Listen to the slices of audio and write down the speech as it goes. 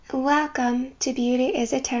Welcome to Beauty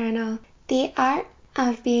is Eternal, the art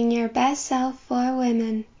of being your best self for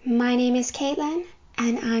women. My name is Caitlin,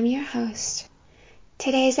 and I'm your host.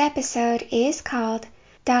 Today's episode is called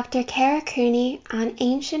Dr. Kara Cooney on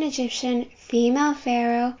Ancient Egyptian Female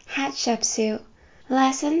Pharaoh Hatshepsut,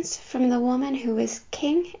 Lessons from the Woman Who Was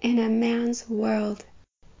King in a Man's World.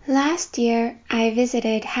 Last year, I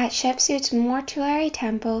visited Hatshepsut's mortuary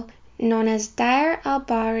temple known as Deir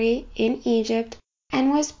al-Bahri in Egypt, and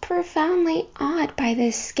was profoundly awed by the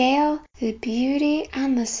scale, the beauty,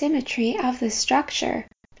 and the symmetry of the structure.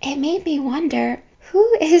 It made me wonder,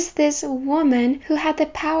 who is this woman who had the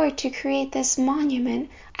power to create this monument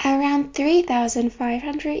around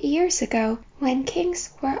 3,500 years ago, when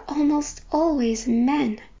kings were almost always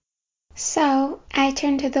men? So I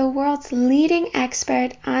turned to the world's leading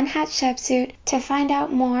expert on Hatshepsut to find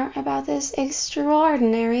out more about this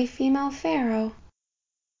extraordinary female pharaoh.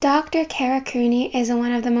 Dr. Kara Cooney is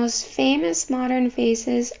one of the most famous modern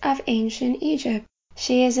faces of ancient Egypt.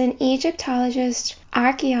 She is an Egyptologist,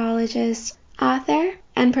 archaeologist, author,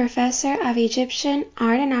 and professor of Egyptian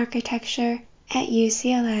art and architecture at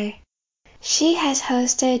UCLA. She has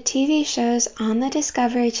hosted TV shows on the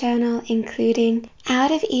Discovery Channel, including Out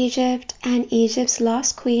of Egypt and Egypt's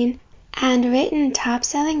Lost Queen, and written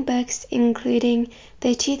top-selling books including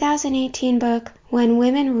the 2018 book When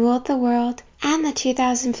Women Ruled the World and the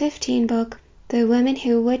 2015 book The Woman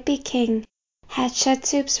Who Would Be King,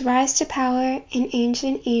 Hatshepsut's Rise to Power in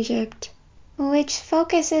Ancient Egypt, which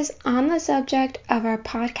focuses on the subject of our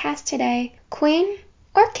podcast today, Queen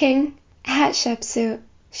or King Hatshepsut.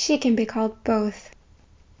 She can be called both.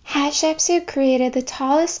 Hatshepsut created the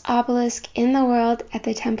tallest obelisk in the world at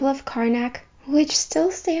the Temple of Karnak, which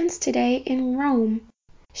still stands today in Rome.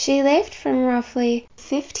 She lived from roughly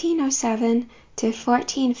 1507 to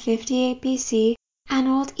 1458 BC and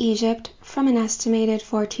ruled Egypt from an estimated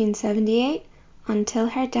 1478 until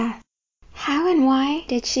her death. How and why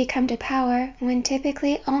did she come to power when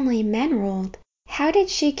typically only men ruled? How did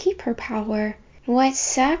she keep her power? What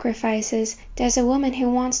sacrifices does a woman who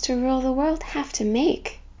wants to rule the world have to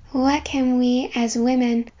make? What can we as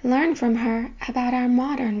women learn from her about our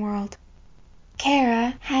modern world?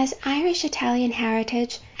 Kara has Irish-Italian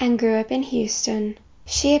heritage and grew up in Houston.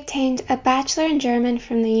 She obtained a Bachelor in German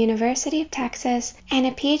from the University of Texas and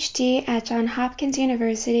a PhD at Johns Hopkins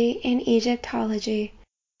University in Egyptology.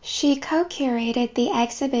 She co-curated the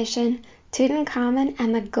exhibition Tutankhamun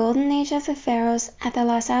and the Golden Age of the Pharaohs at the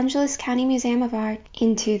Los Angeles County Museum of Art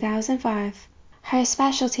in 2005. Her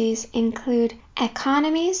specialties include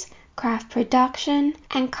economies, craft production,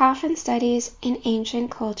 and coffin studies in ancient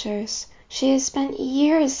cultures. She has spent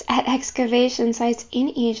years at excavation sites in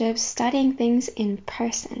Egypt studying things in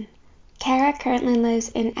person. Kara currently lives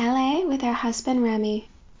in LA with her husband Remy.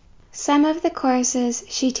 Some of the courses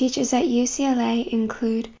she teaches at UCLA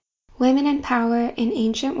include Women in Power in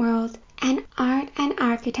Ancient World and Art and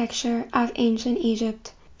Architecture of Ancient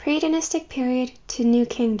Egypt, Pre-Dynastic Period to New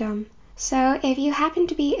Kingdom. So if you happen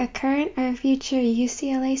to be a current or future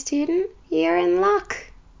UCLA student, you're in luck.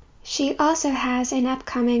 She also has an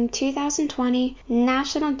upcoming 2020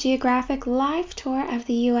 National Geographic live tour of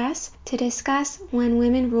the U.S. to discuss When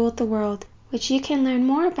Women Ruled the World, which you can learn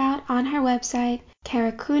more about on her website,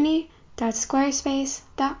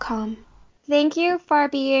 karacooney.squarespace.com. Thank you for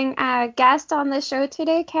being a guest on the show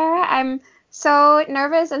today, Kara. I'm so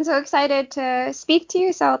nervous and so excited to speak to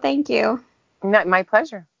you, so thank you. My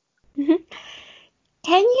pleasure. Can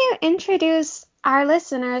you introduce our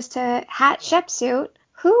listeners to Hatshepsut?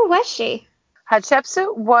 Who was she?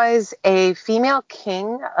 Hatshepsut was a female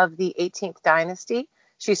king of the 18th dynasty.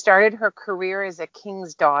 She started her career as a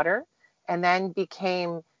king's daughter and then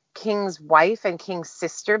became king's wife and king's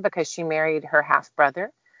sister because she married her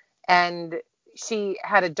half-brother. And she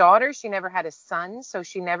had a daughter. She never had a son, so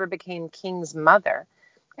she never became king's mother.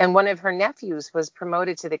 And one of her nephews was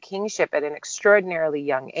promoted to the kingship at an extraordinarily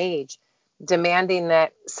young age, demanding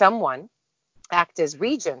that someone act as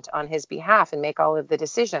regent on his behalf and make all of the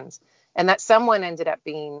decisions. And that someone ended up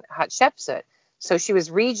being Hatshepsut. So she was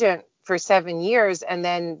regent for 7 years, and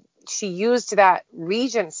then she used that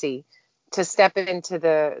regency to step into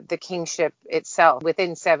the kingship itself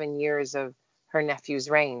within 7 years of her nephew's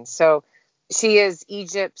reign. So she is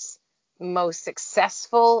Egypt's most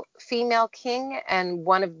successful female king and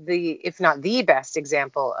one of the, if not the best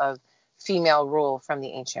example of female rule from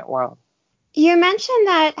the ancient world. You mentioned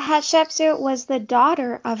that Hatshepsut was the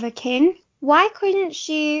daughter of a king. Why couldn't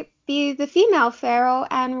she be the female pharaoh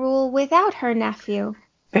and rule without her nephew?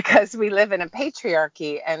 Because we live in a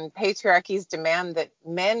patriarchy, and patriarchies demand that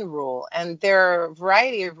men rule. And there are a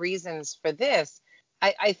variety of reasons for this.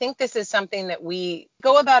 I think this is something that we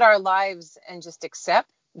go about our lives and just accept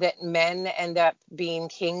that men end up being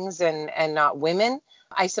kings and not women.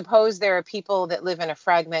 I suppose there are people that live in a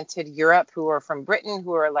fragmented Europe who are from Britain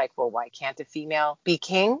who are like, well, why can't a female be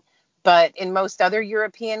king? But in most other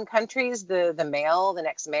European countries, the male, the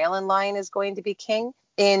next male in line is going to be king.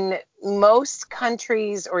 In most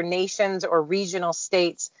countries or nations or regional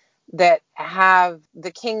states that have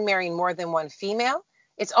the king marrying more than one female,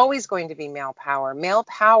 it's always going to be male power. Male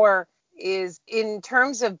power is, in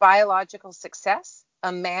terms of biological success,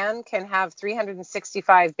 a man can have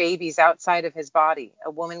 365 babies outside of his body.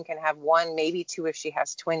 A woman can have one, maybe two if she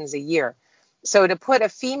has twins a year. So to put a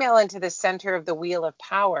female into the center of the wheel of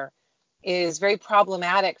power is very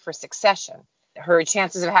problematic for succession. Her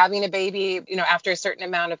chances of having a baby, after a certain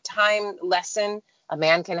amount of time lessen. A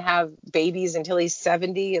man can have babies until he's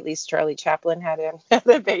 70. At least Charlie Chaplin had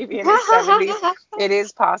a baby in his 70s. It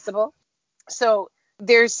is possible. So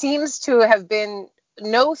there seems to have been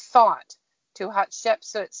no thought to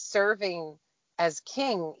Hatshepsut serving as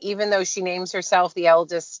king, even though she names herself the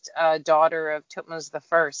eldest daughter of Thutmose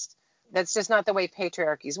I. That's just not the way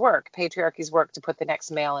patriarchies work. Patriarchies work to put the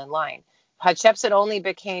next male in line. Hatshepsut only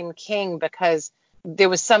became king because there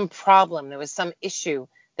was some problem, there was some issue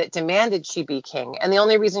that demanded she be king. And the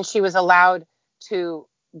only reason she was allowed to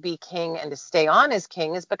be king and to stay on as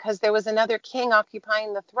king is because there was another king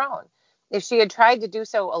occupying the throne. If she had tried to do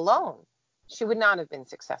so alone, she would not have been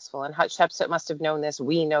successful. And Hatshepsut must have known this.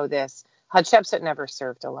 We know this. Hatshepsut never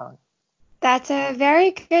served alone. That's a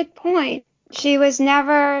very good point. She was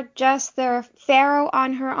never just the pharaoh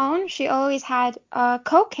on her own. She always had a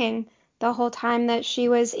co-king the whole time that she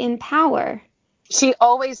was in power. She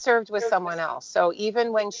always served with someone else. So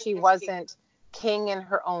even when she wasn't king in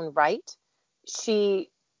her own right, she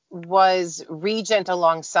was regent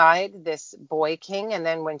alongside this boy king. And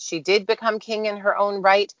then when she did become king in her own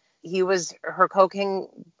right, he was her co-king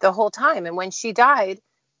the whole time. And when she died,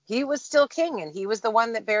 he was still king, and he was the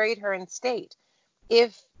one that buried her in state.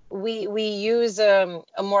 If we use a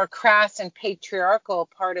more crass and patriarchal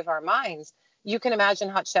part of our minds, you can imagine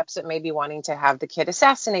Hatshepsut maybe wanting to have the kid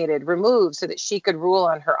assassinated, removed, so that she could rule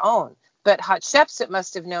on her own. But Hatshepsut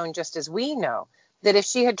must have known, just as we know, that if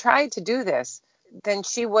she had tried to do this, then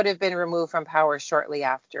she would have been removed from power shortly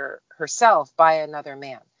after herself by another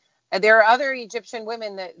man. And there are other Egyptian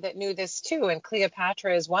women that knew this too, and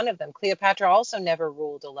Cleopatra is one of them. Cleopatra also never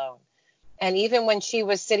ruled alone. And even when she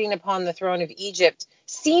was sitting upon the throne of Egypt,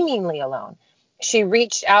 seemingly alone, she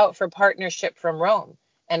reached out for partnership from Rome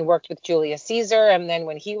and worked with Julius Caesar. And then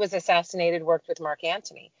when he was assassinated, worked with Mark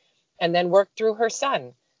Antony, and then worked through her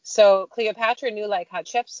son. So Cleopatra knew, like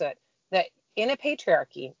Hatshepsut, that in a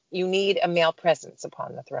patriarchy, you need a male presence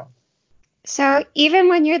upon the throne. So even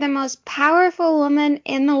when you're the most powerful woman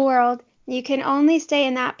in the world, you can only stay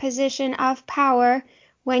in that position of power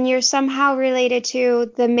when you're somehow related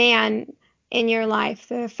to the man in your life,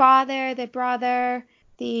 the father, the brother,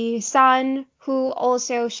 the son, who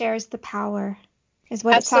also shares the power, is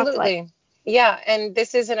what it sounds like. Absolutely. Yeah. And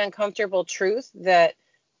this is an uncomfortable truth that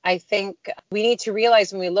I think we need to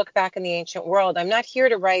realize when we look back in the ancient world. I'm not here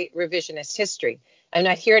to write revisionist history. I'm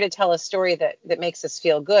not here to tell a story that makes us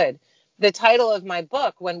feel good. The title of my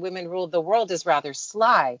book, When Women Ruled the World, is rather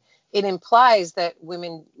sly. It implies that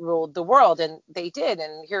women ruled the world, and they did.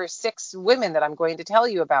 And here are 6 women that I'm going to tell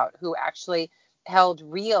you about who actually held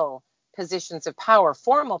real positions of power,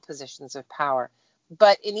 formal positions of power.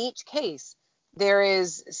 But in each case, there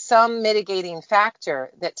is some mitigating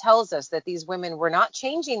factor that tells us that these women were not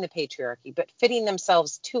changing the patriarchy, but fitting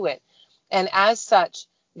themselves to it. And as such,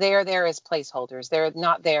 they are there as placeholders. They're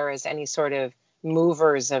not there as any sort of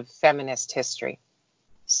movers of feminist history.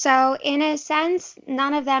 So in a sense,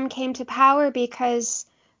 none of them came to power because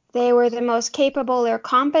they were the most capable or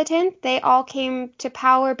competent. They all came to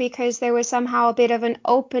power because there was somehow a bit of an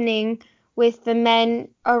opening with the men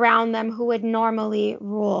around them who would normally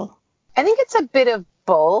rule. I think it's a bit of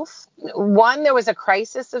both. One, there was a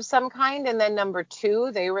crisis of some kind. And then number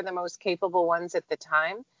 2, they were the most capable ones at the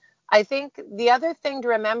time. I think the other thing to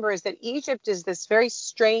remember is that Egypt is this very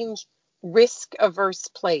strange, risk-averse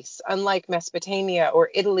place, unlike Mesopotamia or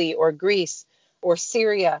Italy or Greece or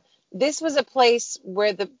Syria. This was a place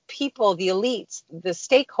where the people, the elites, the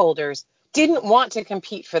stakeholders didn't want to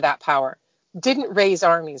compete for that power, didn't raise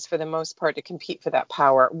armies for the most part to compete for that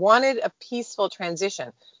power, wanted a peaceful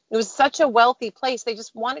transition. It was such a wealthy place. They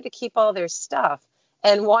just wanted to keep all their stuff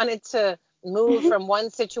and wanted to move from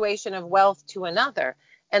one situation of wealth to another.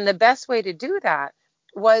 And the best way to do that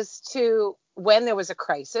was to, when there was a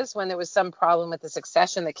crisis, when there was some problem with the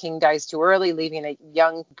succession, the king dies too early, leaving a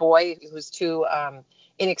young boy who's too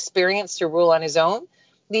inexperienced to rule on his own.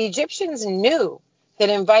 The Egyptians knew that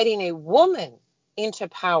inviting a woman into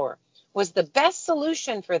power was the best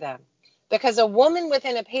solution for them, because a woman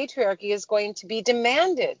within a patriarchy is going to be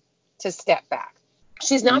demanded to step back.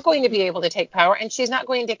 She's not going to be able to take power, and she's not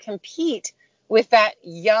going to compete with that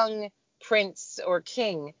young prince or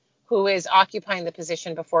king who is occupying the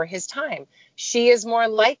position before his time. She is more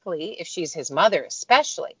likely, if she's his mother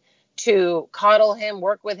especially, to coddle him,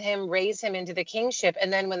 work with him, raise him into the kingship,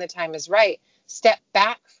 and then when the time is right, step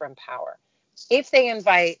back from power. If they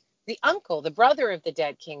invite the uncle, the brother of the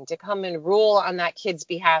dead king, to come and rule on that kid's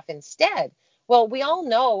behalf instead, well, we all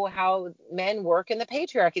know how men work in the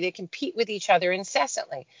patriarchy. They compete with each other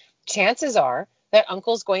incessantly. Chances are that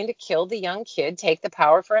uncle's going to kill the young kid, take the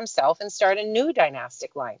power for himself, and start a new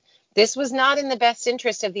dynastic line. This was not in the best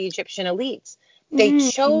interest of the Egyptian elites. They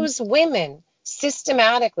chose women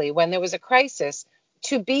systematically when there was a crisis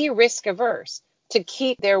to be risk averse, to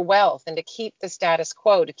keep their wealth and to keep the status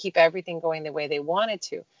quo, to keep everything going the way they wanted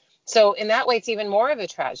to. So in that way, it's even more of a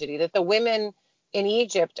tragedy that the women in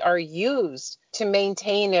Egypt are used to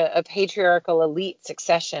maintain a patriarchal elite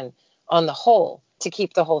succession on the whole, to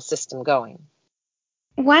keep the whole system going.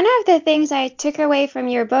 One of the things I took away from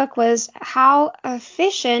your book was how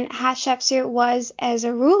efficient Hatshepsut was as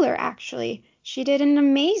a ruler, actually. She did an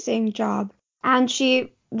amazing job. And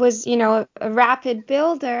she was, a rapid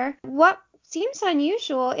builder. What seems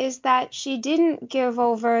unusual is that she didn't give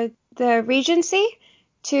over the regency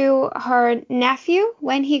to her nephew.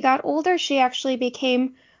 When he got older, she actually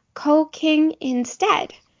became co-king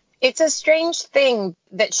instead. It's a strange thing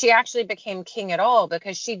that she actually became king at all,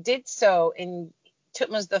 because she did so in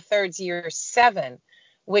Thutmose III's year 7,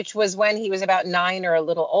 which was when he was about 9 or a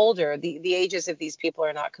little older. The ages of these people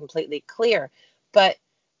are not completely clear, but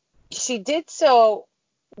she did so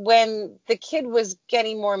when the kid was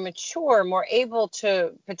getting more mature, more able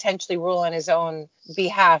to potentially rule on his own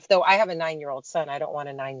behalf. Though I have a 9-year-old son, I don't want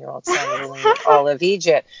a 9-year-old son ruling all of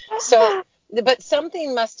Egypt. So, but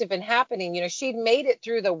something must have been happening. She'd made it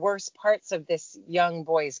through the worst parts of this young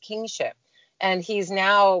boy's kingship, and he's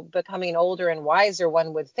now becoming older and wiser,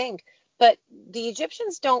 one would think. But the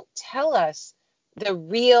Egyptians don't tell us the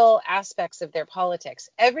real aspects of their politics.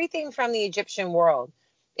 Everything from the Egyptian world,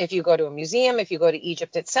 if you go to a museum, if you go to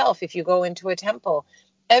Egypt itself, if you go into a temple,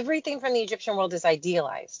 everything from the Egyptian world is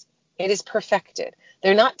idealized. It is perfected.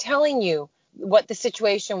 They're not telling you what the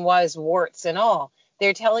situation was, warts and all.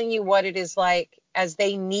 They're telling you what it is like as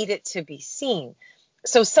they need it to be seen.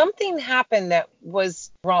 So something happened that was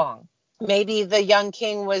wrong. Maybe the young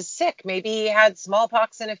king was sick. Maybe he had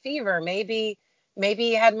smallpox and a fever. Maybe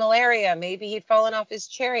he had malaria. Maybe he'd fallen off his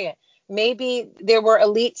chariot. Maybe there were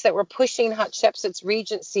elites that were pushing Hatshepsut's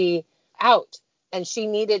regency out, and she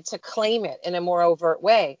needed to claim it in a more overt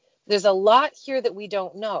way. There's a lot here that we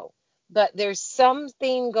don't know, but there's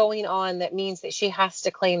something going on that means that she has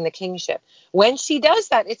to claim the kingship. When she does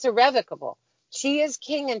that, it's irrevocable. She is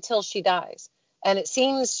king until she dies. And it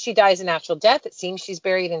seems she dies a natural death. It seems she's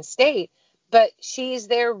buried in state, but she's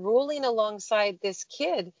there ruling alongside this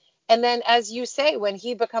kid. And then, as you say, when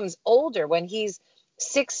he becomes older, when he's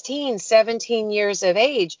 16, 17 years of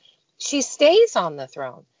age, she stays on the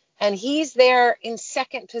throne. And he's there in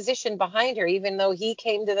second position behind her, even though he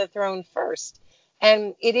came to the throne first.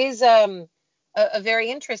 And it is a very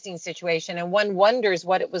interesting situation. And one wonders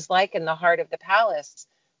what it was like in the heart of the palace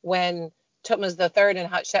when Thutmose III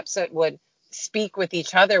and Hatshepsut would speak with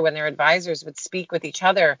each other, when their advisors would speak with each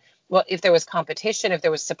other. Well, if there was competition, if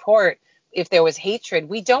there was support, if there was hatred,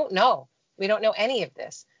 we don't know. We don't know any of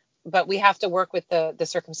this. But we have to work with the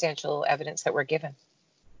circumstantial evidence that we're given.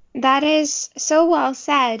 That is so well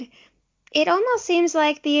said. It almost seems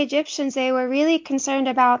like the Egyptians, they were really concerned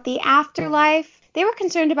about the afterlife. They were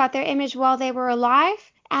concerned about their image while they were alive,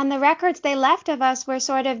 and the records they left of us were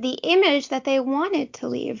sort of the image that they wanted to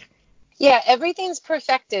leave. Yeah, everything's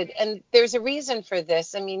perfected, and there's a reason for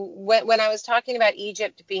this. I mean, when I was talking about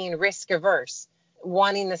Egypt being risk averse,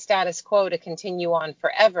 wanting the status quo to continue on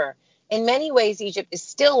forever, in many ways, Egypt is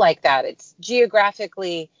still like that. It's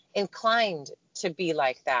geographically inclined to be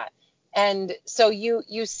like that. And so you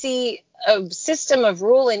see a system of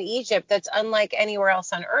rule in Egypt that's unlike anywhere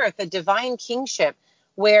else on earth, a divine kingship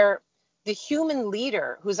where the human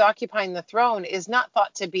leader who's occupying the throne is not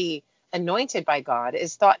thought to be anointed by God,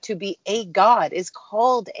 is thought to be a god, is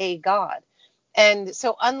called a god. And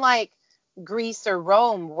so unlike Greece or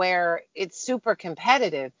Rome, where it's super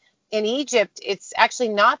competitive, in Egypt, it's actually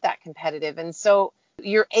not that competitive. And so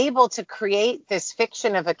you're able to create this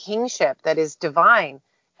fiction of a kingship that is divine.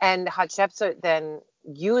 And Hatshepsut then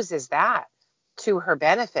uses that to her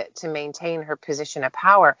benefit to maintain her position of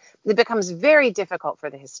power, it becomes very difficult for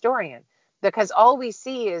the historian, because all we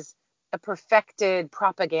see is a perfected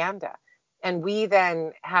propaganda. And we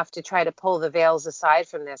then have to try to pull the veils aside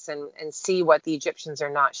from this and see what the Egyptians are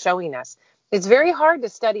not showing us. It's very hard to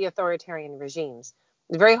study authoritarian regimes.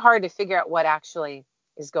 It's very hard to figure out what actually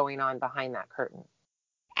is going on behind that curtain.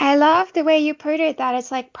 I love the way you put it, that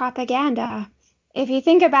it's like propaganda. If you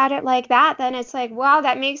think about it like that, then it's like, wow,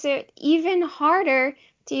 that makes it even harder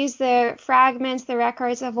to use the fragments, the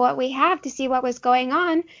records of what we have to see what was going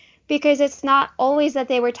on, because it's not always that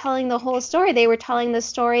they were telling the whole story. They were telling the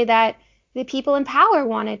story that the people in power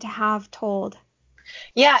wanted to have told.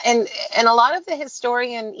 Yeah, and a lot of the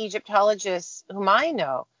historian Egyptologists whom I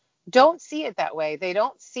know don't see it that way. They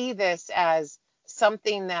don't see this as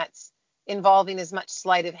something that's involving as much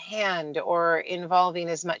sleight of hand or involving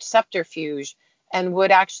as much subterfuge, and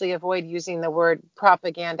would actually avoid using the word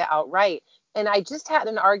propaganda outright. And I just had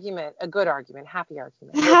an argument, a good argument, happy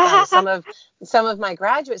argument, with some of my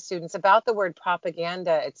graduate students about the word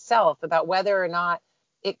propaganda itself, about whether or not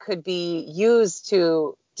it could be used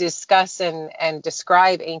to discuss and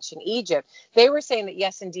describe ancient Egypt. They were saying that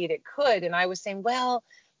yes, indeed it could. And I was saying, well,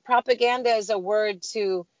 propaganda is a word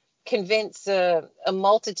to convince a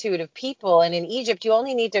multitude of people. And in Egypt, you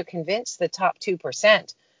only need to convince the top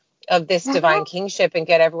 2% of this divine kingship and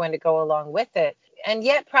get everyone to go along with it. And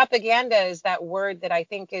yet propaganda is that word that I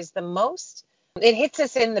think is the most, it hits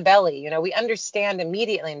us in the belly. You know, we understand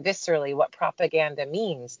immediately and viscerally what propaganda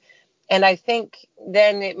means. And I think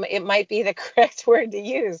then it might be the correct word to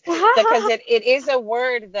use, because it is a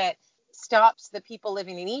word that stops the people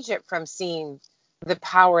living in Egypt from seeing the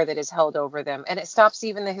power that is held over them. And it stops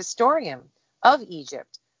even the historian of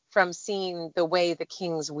Egypt from seeing the way the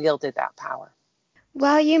kings wielded that power.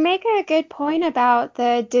 Well, you make a good point about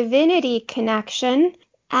the divinity connection.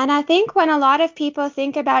 And I think when a lot of people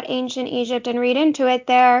think about ancient Egypt and read into it,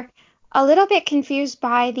 they're a little bit confused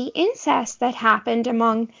by the incest that happened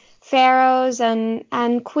among pharaohs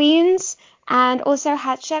and queens. And also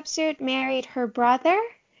Hatshepsut married her brother.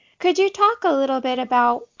 Could you talk a little bit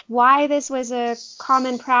about why this was a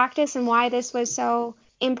common practice and why this was so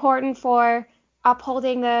important for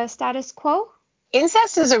upholding the status quo?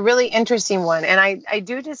 Incest is a really interesting one. And I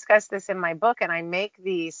do discuss this in my book, and I make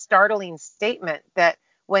the startling statement that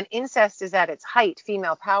when incest is at its height,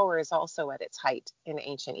 female power is also at its height in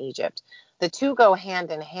ancient Egypt. The two go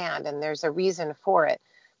hand in hand, and there's a reason for it.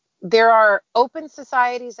 There are open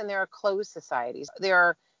societies and there are closed societies. There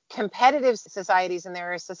are competitive societies and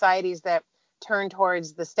there are societies that turn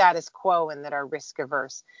towards the status quo and that are risk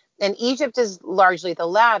averse. And Egypt is largely the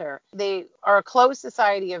latter. They are a closed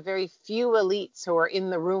society of very few elites who are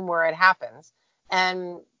in the room where it happens.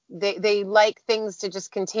 And they like things to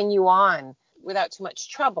just continue on without too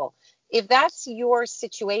much trouble. If that's your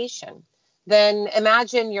situation, then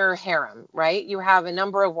imagine your harem, right? You have a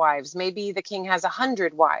number of wives. Maybe the king has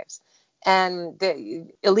 100 wives, and the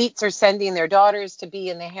elites are sending their daughters to be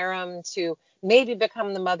in the harem to maybe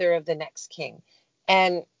become the mother of the next king.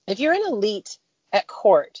 And if you're an elite at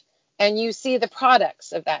court and you see the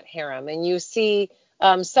products of that harem, and you see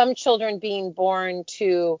some children being born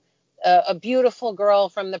to a beautiful girl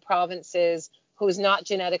from the provinces who's not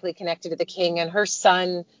genetically connected to the king, and her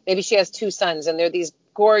son, maybe she has two sons, and they're these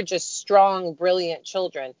gorgeous, strong, brilliant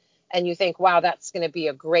children. And you think, wow, that's going to be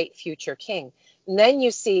a great future king. And then you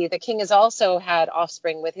see the king has also had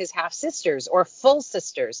offspring with his half sisters or full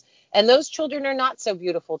sisters. And those children are not so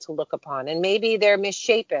beautiful to look upon. And maybe they're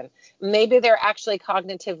misshapen. Maybe they're actually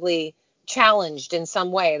cognitively challenged in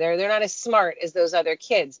some way. They're not as smart as those other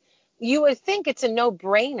kids. You would think it's a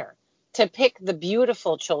no-brainer to pick the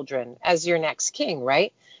beautiful children as your next king,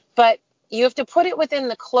 right? But you have to put it within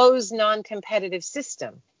the closed, non-competitive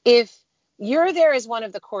system. If you're there as one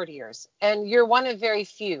of the courtiers, and you're one of very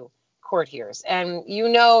few courtiers, and you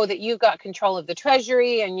know that you've got control of the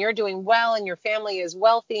treasury, and you're doing well, and your family is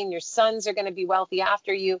wealthy, and your sons are going to be wealthy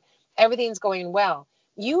after you, everything's going well.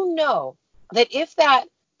 You know that if that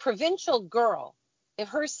provincial girl, if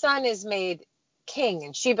her son is made king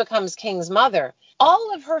and she becomes king's mother,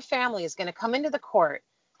 all of her family is going to come into the court,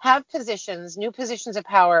 have positions, new positions of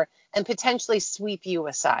power, and potentially sweep you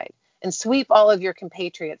aside and sweep all of your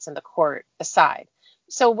compatriots in the court aside.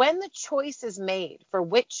 So when the choice is made for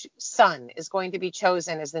which son is going to be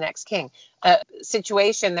chosen as the next king, a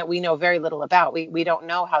situation that we know very little about, we don't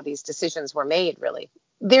know how these decisions were made, really.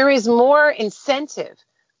 There is more incentive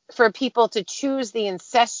for people to choose the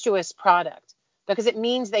incestuous product, because it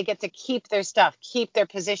means they get to keep their stuff, keep their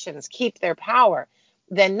positions, keep their power,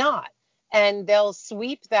 than not. And they'll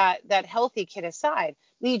sweep that healthy kid aside.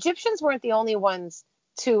 The Egyptians weren't the only ones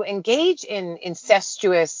to engage in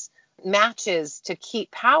incestuous matches to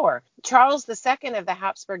keep power. Charles II of the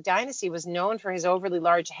Habsburg dynasty was known for his overly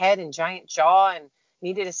large head and giant jaw, and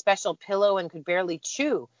needed a special pillow and could barely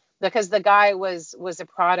chew because the guy was a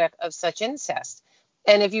product of such incest.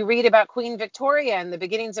 And if you read about Queen Victoria and the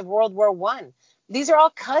beginnings of World War I, these are all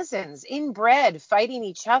cousins, inbred, fighting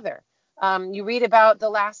each other. You read about the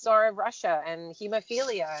last Tsar of Russia and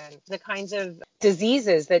hemophilia and the kinds of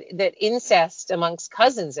diseases that incest amongst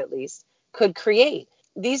cousins, at least, could create.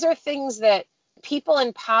 These are things that people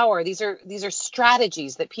in power, these are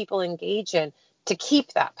strategies that people engage in to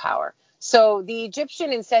keep that power. So the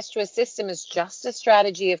Egyptian incestuous system is just a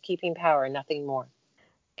strategy of keeping power, nothing more.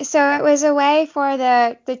 So it was a way for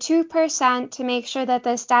the 2% to make sure that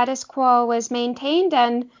the status quo was maintained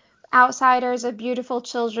and outsiders of beautiful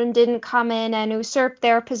children didn't come in and usurp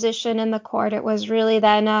their position in the court. It was really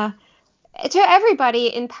then to everybody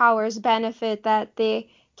in power's benefit that the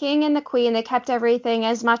king and the queen, they kept everything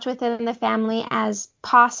as much within the family as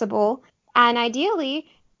possible. And ideally,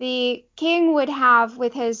 the king would have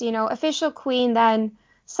with his, official queen then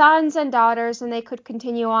sons and daughters, and they could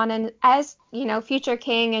continue on and as, future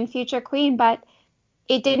king and future queen. But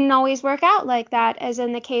it didn't always work out like that, as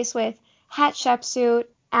in the case with Hatshepsut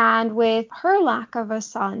and with her lack of a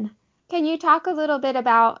son. Can you talk a little bit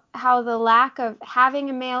about how the lack of having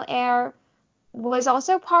a male heir was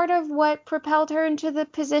also part of what propelled her into the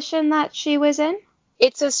position that she was in?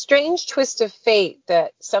 It's a strange twist of fate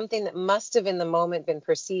that something that must have in the moment been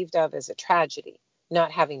perceived of as a tragedy, not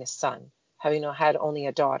having a son, having had only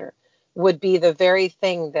a daughter, would be the very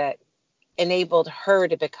thing that enabled her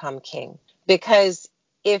to become king. Because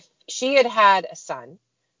if she had had a son,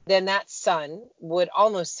 then that son would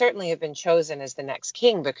almost certainly have been chosen as the next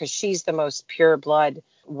king, because she's the most pure blood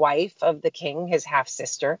wife of the king, his half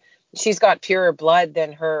sister. She's got purer blood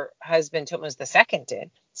than her husband Thutmose II did.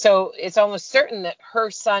 So it's almost certain that her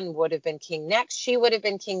son would have been king next. She would have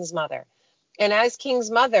been king's mother. And as king's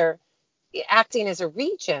mother, acting as a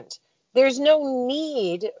regent, there's no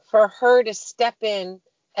need for her to step in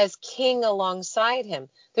as king alongside him.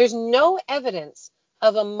 There's no evidence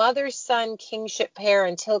of a mother-son kingship pair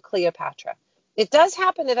until Cleopatra. It does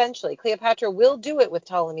happen eventually. Cleopatra will do it with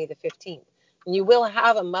Ptolemy the 15th. And you will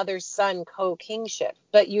have a mother-son co-kingship,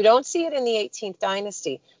 but you don't see it in the 18th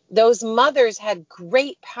dynasty. Those mothers had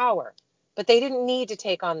great power, but they didn't need to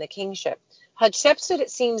take on the kingship. Hatshepsut,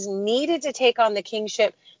 it seems, needed to take on the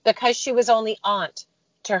kingship because she was only aunt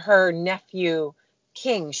to her nephew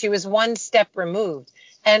king. She was one step removed.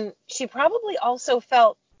 And she probably also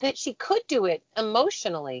felt that she could do it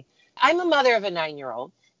emotionally. I'm a mother of a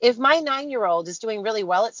 9-year-old. If my 9-year-old is doing really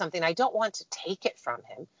well at something, I don't want to take it from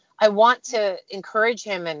him. I want to encourage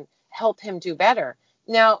him and help him do better.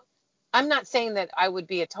 Now, I'm not saying that I would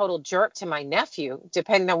be a total jerk to my nephew,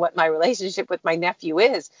 depending on what my relationship with my nephew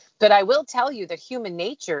is. But I will tell you that human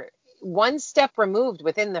nature, one step removed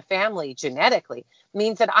within the family genetically,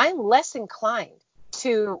 means that I'm less inclined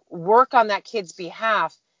to work on that kid's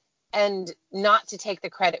behalf and not to take the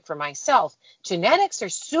credit for myself. Genetics are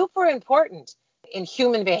super important in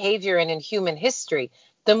human behavior and in human history.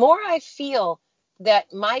 The more I feel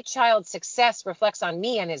that my child's success reflects on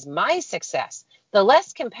me and is my success, the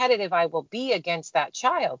less competitive I will be against that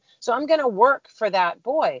child. So I'm going to work for that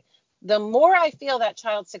boy. The more I feel that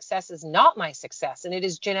child's success is not my success and it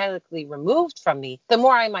is genetically removed from me, the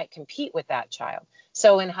more I might compete with that child.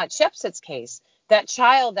 So in Hatshepsut's case, that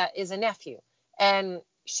child that is a nephew, and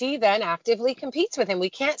she then actively competes with him.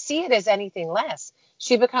 We can't see it as anything less.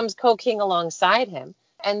 She becomes co-king alongside him.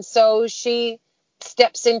 And so she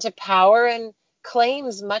steps into power and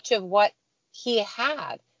claims much of what he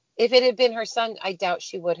had. If it had been her son, I doubt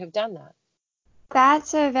she would have done that.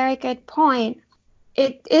 That's a very good point.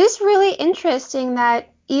 It is really interesting that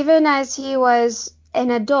even as he was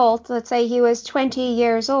an adult, let's say he was 20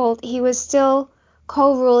 years old, he was still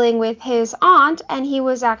co-ruling with his aunt, and he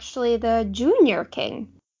was actually the junior king.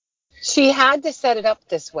 She had to set it up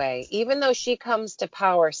this way. Even though she comes to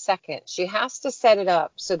power second, she has to set it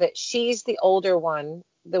up so that she's the older one,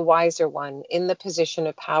 the wiser one, in the position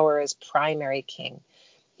of power as primary king.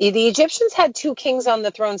 The Egyptians had two kings on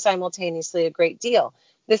the throne simultaneously a great deal.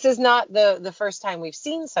 This is not the first time we've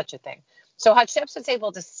seen such a thing. So Hatshepsut's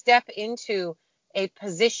able to step into a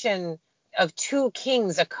position of two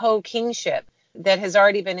kings, a co-kingship that has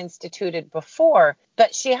already been instituted before,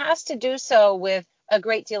 but she has to do so with a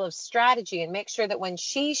great deal of strategy and make sure that when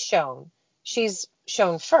she's shown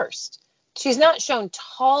first. She's not shown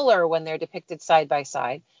taller when they're depicted side by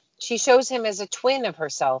side. She shows him as a twin of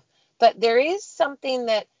herself. But there is something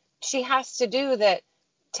that she has to do that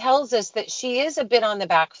tells us that she is a bit on the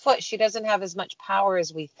back foot. She doesn't have as much power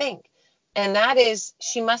as we think. And that is,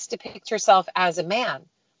 she must depict herself as a man.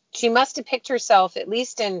 She must depict herself, at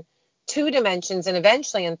least in 2 dimensions and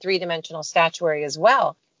eventually in 3-dimensional statuary as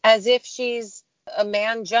well, as if she's a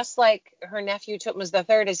man, just like her nephew Tutmos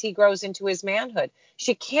III as he grows into his manhood.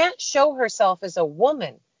 She can't show herself as a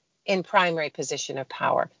woman in primary position of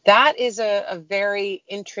power. That is a very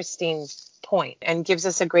interesting point and gives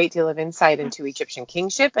us a great deal of insight into Egyptian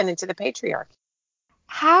kingship and into the patriarchy.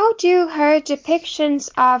 How do her depictions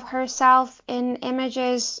of herself in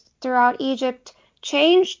images throughout Egypt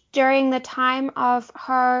change during the time of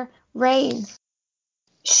her reign?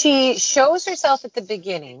 She shows herself at the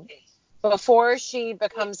beginning, before she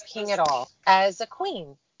becomes king at all, as a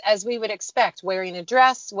queen, as we would expect, wearing a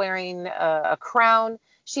dress, wearing a crown.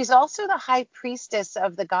 She's also the high priestess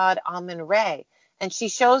of the god Amun-Re, and she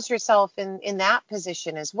shows herself in that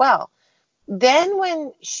position as well. Then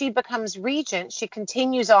when she becomes regent, she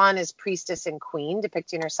continues on as priestess and queen,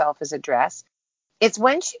 depicting herself as a dress. It's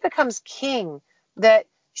when she becomes king that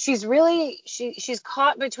she's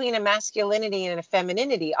caught between a masculinity and a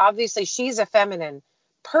femininity. Obviously, she's a feminine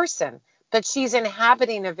person, but she's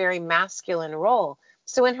inhabiting a very masculine role.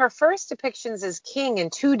 So in her first depictions as king in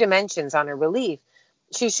 2 dimensions on a relief,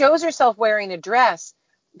 she shows herself wearing a dress,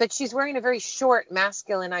 but she's wearing a very short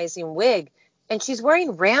masculinizing wig, and she's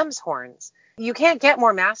wearing ram's horns. You can't get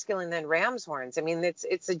more masculine than ram's horns. I mean,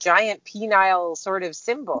 it's a giant penile sort of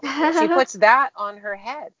symbol. She puts that on her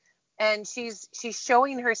head, and she's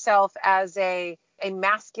showing herself as a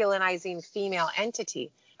masculinizing female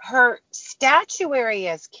entity. Her statuary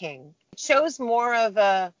as king shows more of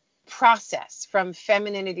a process from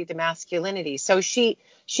femininity to masculinity. So she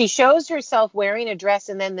shows herself wearing a dress,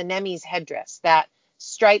 and then the Nemi's headdress, that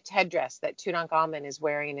striped headdress that Tutankhamun is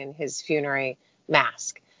wearing in his funerary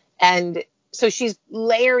mask. And so she's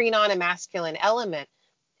layering on a masculine element.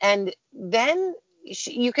 And then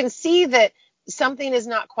you can see that something is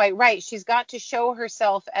not quite right. She's got to show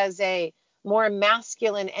herself as a more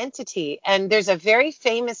masculine entity. And there's a very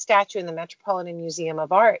famous statue in the Metropolitan Museum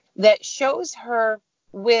of Art that shows her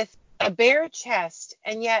with a bare chest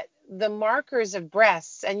and yet the markers of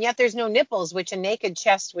breasts, and yet there's no nipples, which a naked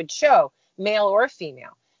chest would show, male or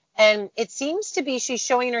female. And it seems to be she's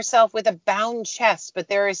showing herself with a bound chest, but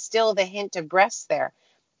there is still the hint of breasts there.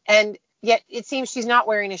 And yet it seems she's not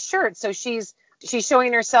wearing a shirt. So she's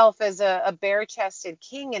showing herself as a bare-chested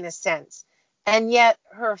king in a sense. And yet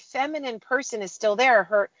her feminine person is still there.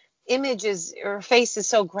 Her face is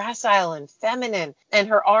so gracile and feminine, and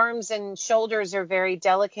her arms and shoulders are very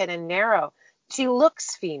delicate and narrow. She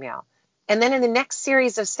looks female. And then in the next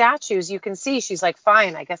series of statues, you can see she's like,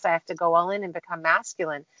 fine, I guess I have to go all in and become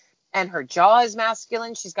masculine. And her jaw is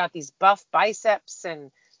masculine. She's got these buff biceps and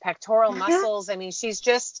pectoral muscles. I mean, she's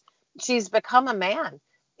become a man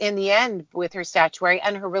in the end with her statuary,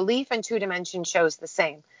 and her relief in 2 dimensions shows the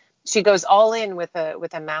same. She goes all in with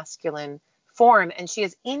a masculine form, and she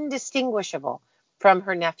is indistinguishable from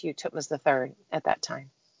her nephew Tutmos III at that time.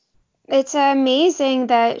 It's amazing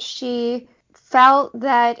that she felt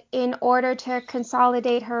that in order to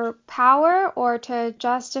consolidate her power or to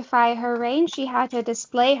justify her reign, she had to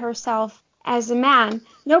display herself as a man.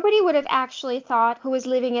 Nobody would have actually thought, who was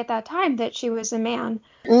living at that time, that she was a man.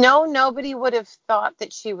 No, nobody would have thought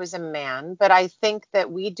that she was a man, but I think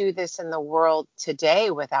that we do this in the world today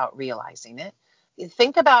without realizing it. You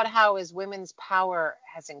think about how as women's power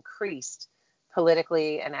has increased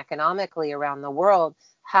politically and economically around the world,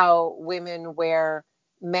 how women wear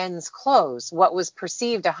men's clothes, what was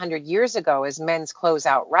perceived 100 years ago as men's clothes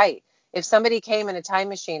outright. If somebody came in a time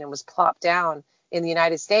machine and was plopped down in the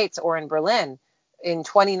United States or in Berlin in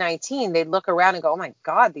 2019, they'd look around and go, oh my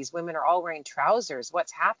God, these women are all wearing trousers.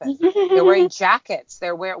 What's happened? They're wearing jackets.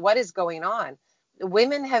 What is going on?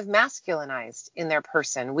 Women have masculinized in their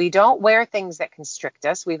person. We don't wear things that constrict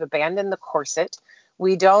us. We've abandoned the corset.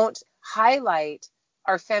 We don't highlight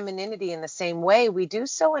our femininity in the same way. We do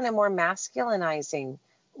so in a more masculinizing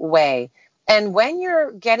way. And when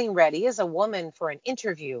you're getting ready as a woman for an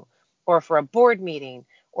interview or for a board meeting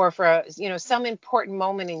or for some important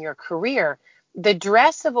moment in your career, the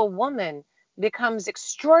dress of a woman becomes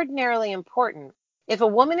extraordinarily important. If a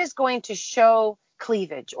woman is going to show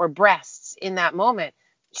cleavage or breasts in that moment,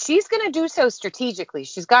 she's going to do so strategically.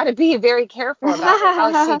 She's got to be very careful about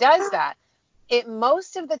how she does that.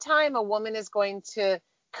 Most of the time, a woman is going to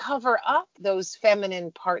cover up those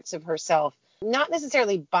feminine parts of herself, not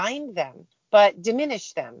necessarily bind them, but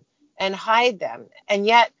diminish them and hide them. And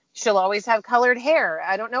yet she'll always have colored hair.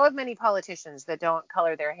 I don't know of many politicians that don't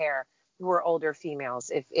color their hair who are older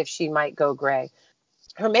females, if she might go gray.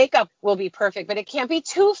 Her makeup will be perfect, but it can't be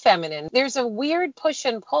too feminine. There's a weird push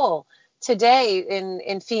and pull today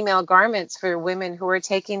in female garments for women who are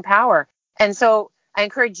taking power. And so I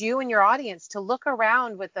encourage you and your audience to look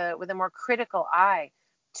around with a more critical eye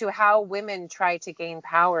to how women try to gain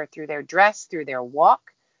power through their dress, through their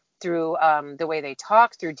walk, through the way they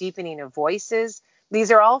talk, through deepening of voices.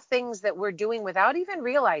 These are all things that we're doing without even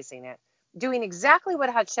realizing it, doing exactly what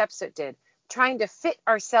Hatshepsut did, trying to fit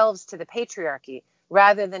ourselves to the patriarchy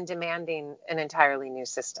rather than demanding an entirely new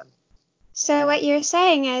system. So what you're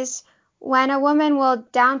saying is when a woman will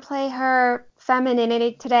downplay her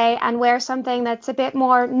femininity today and wear something that's a bit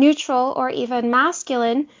more neutral or even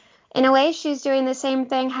masculine, in a way she's doing the same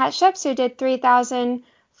thing Hatshepsut did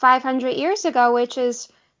 3,500 years ago, which is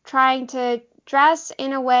trying to dress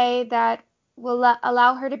in a way that will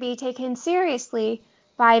allow her to be taken seriously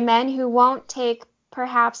by men who won't take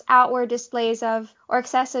perhaps outward displays of or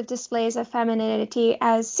excessive displays of femininity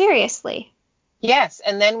as seriously. Yes,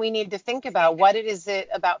 and then we need to think about what it is it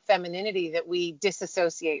about femininity that we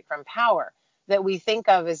disassociate from power, that we think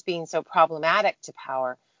of as being so problematic to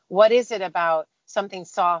power. What is it about something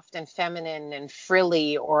soft and feminine and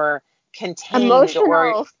frilly or contained or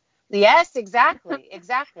Emotional. yes, exactly,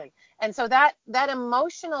 exactly. And so that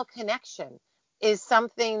emotional connection is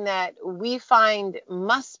something that we find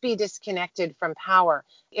must be disconnected from power,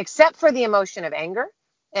 except for the emotion of anger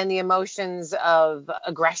and the emotions of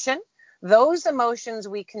aggression. Those emotions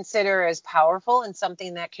we consider as powerful and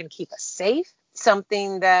something that can keep us safe,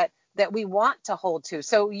 something that we want to hold to.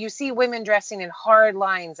 So you see women dressing in hard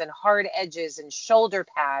lines and hard edges and shoulder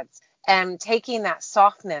pads and taking that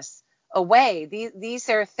softness away. These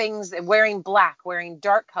are things that wearing black, wearing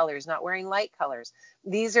dark colors, not wearing light colors.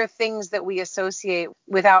 These are things that we associate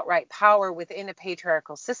with outright power within a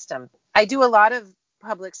patriarchal system. I do a lot of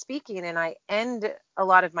public speaking and I end a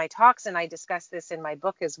lot of my talks, and I discuss this in my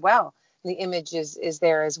book as well. The image is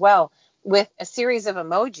there as well with a series of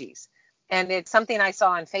emojis. And it's something I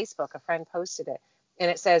saw on Facebook. A friend posted it. And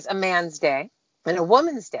it says a man's day and a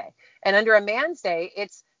woman's day. And under a man's day,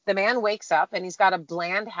 it's the man wakes up and he's got a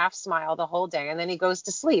bland half smile the whole day. And then he goes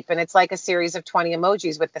to sleep. And it's like a series of 20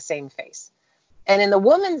 emojis with the same face. And in the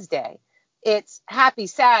woman's day, it's happy,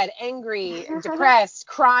 sad, angry, depressed,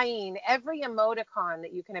 crying, every emoticon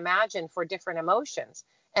that you can imagine for different emotions.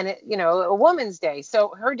 And a woman's day.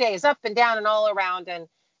 So her day is up and down and all around,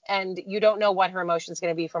 and you don't know what her emotion is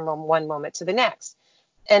going to be from one moment to the next.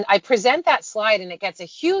 And I present that slide and it gets a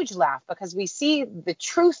huge laugh because we see the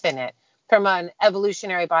truth in it from an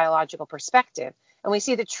evolutionary biological perspective. And we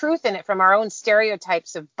see the truth in it from our own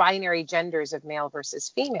stereotypes of binary genders of male versus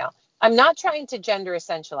female. I'm not trying to gender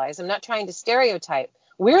essentialize. I'm not trying to stereotype.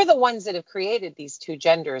 We're the ones that have created these two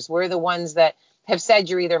genders. We're the ones that have said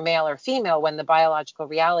you're either male or female when the biological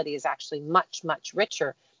reality is actually much, much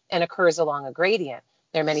richer and occurs along a gradient.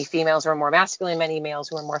 There are many females who are more masculine, many males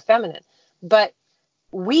who are more feminine. But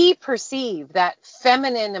we perceive that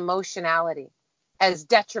feminine emotionality as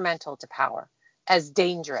detrimental to power, as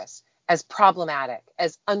dangerous, as problematic,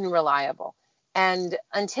 as unreliable. And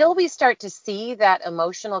until we start to see that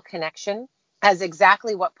emotional connection as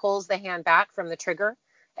exactly what pulls the hand back from the trigger,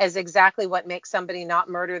 as exactly what makes somebody not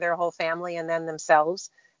murder their whole family and then themselves,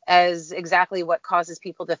 as exactly what causes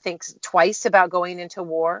people to think twice about going into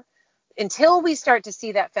war, until we start to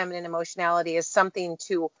see that feminine emotionality as something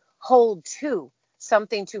to hold to,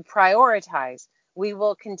 something to prioritize, we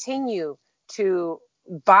will continue to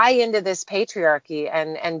buy into this patriarchy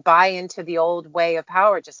and buy into the old way of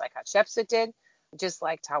power, just like Hatshepsut did, just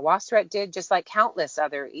like Tawasret did, just like countless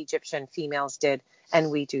other Egyptian females did,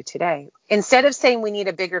 and we do today. Instead of saying we need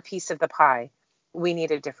a bigger piece of the pie, we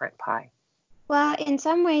need a different pie. Well, in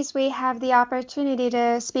some ways, we have the opportunity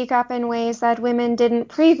to speak up in ways that women didn't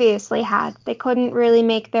previously had. They couldn't really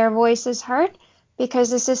make their voices heard because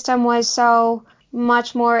the system was so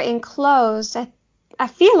much more enclosed. I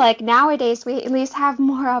feel like nowadays we at least have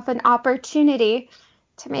more of an opportunity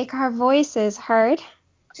to make our voices heard.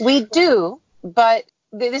 We do, but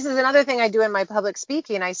this is another thing I do in my public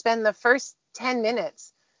speaking. I spend the first 10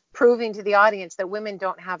 minutes proving to the audience that women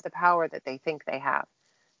don't have the power that they think they have.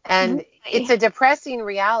 And it's Really. a depressing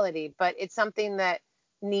reality, but it's something that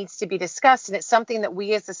needs to be discussed. And it's something that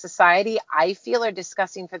we as a society, I feel, are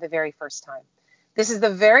discussing for the very first time. This is the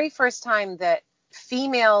very first time that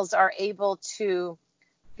females are able to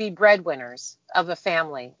be breadwinners of a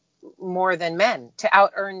family more than men, to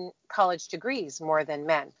out earn college degrees more than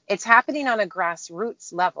men. It's happening on a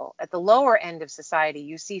grassroots level. At the lower end of society,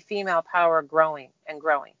 you see female power growing and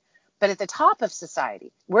growing. But at the top of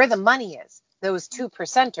society, where the money is, those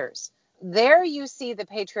 2%ers, there you see the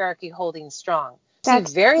patriarchy holding strong. You see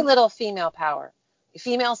That's very little female power.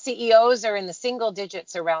 Female CEOs are in the single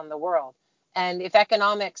digits around the world. And if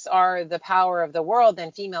economics are the power of the world,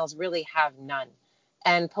 then females really have none.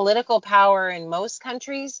 And political power in most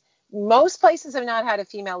countries, most places have not had a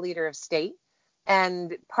female leader of state.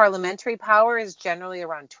 And parliamentary power is generally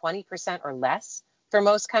around 20% or less for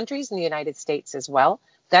most countries, in the United States as well.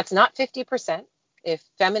 That's not 50%. If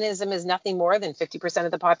feminism is nothing more than 50%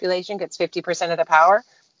 of the population gets 50% of the power,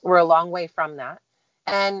 we're a long way from that.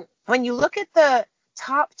 And when you look at the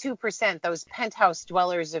top 2%, those penthouse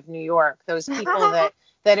dwellers of New York, those people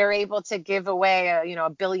that are able to give away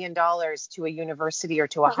 $1 billion to a university or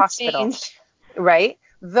to a hospital, Change. right?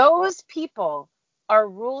 Those people are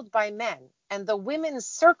ruled by men, and the women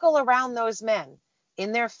circle around those men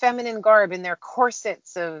in their feminine garb, in their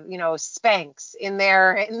corsets of, Spanx, in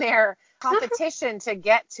their competition to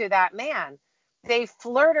get to that man. They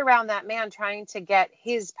flirt around that man trying to get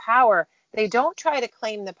his power. They don't try to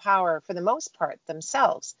claim the power for the most part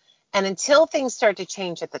themselves. And until things start to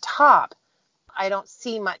change at the top, I don't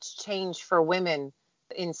see much change for women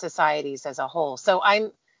in societies as a whole. So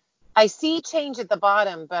I see change at the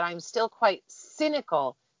bottom, but I'm still quite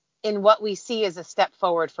cynical in what we see as a step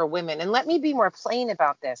forward for women. And let me be more plain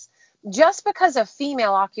about this. Just because a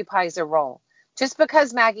female occupies a role, just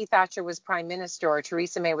because Maggie Thatcher was prime minister or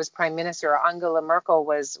Theresa May was prime minister or Angela Merkel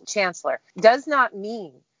was chancellor, does not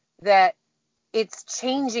mean that it's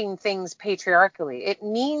changing things patriarchally. It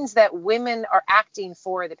means that women are acting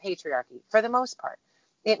for the patriarchy for the most part.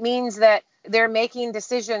 It means that they're making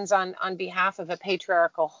decisions on behalf of a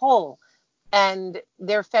patriarchal whole, and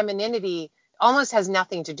their femininity almost has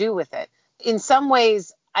nothing to do with it. In some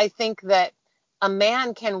ways, I think that a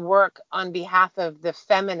man can work on behalf of the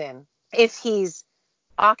feminine if he's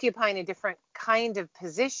occupying a different kind of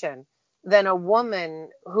position than a woman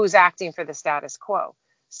who's acting for the status quo.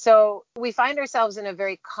 So we find ourselves in a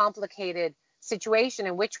very complicated situation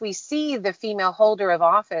in which we see the female holder of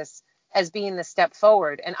office as being the step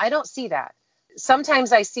forward. And I don't see that.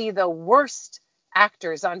 Sometimes I see the worst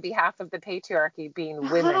actors on behalf of the patriarchy being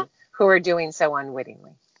women who are doing so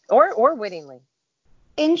unwittingly or wittingly.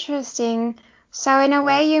 Interesting. So in a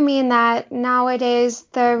way, you mean that nowadays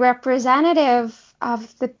the representative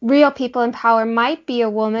of the real people in power might be a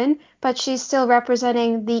woman, but she's still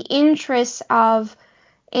representing the interests of,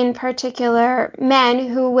 in particular, men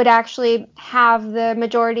who would actually have the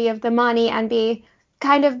majority of the money and be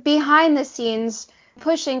kind of behind the scenes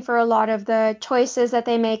pushing for a lot of the choices that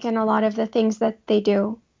they make and a lot of the things that they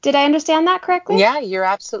do. Did I understand that correctly? Yeah, you're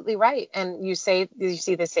absolutely right. And you see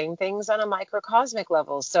the same things on a microcosmic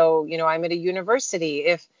level. So, I'm at a university.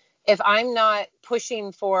 If I'm not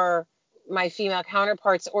pushing for my female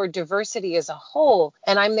counterparts or diversity as a whole,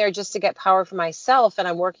 and I'm there just to get power for myself, and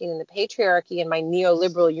I'm working in the patriarchy in my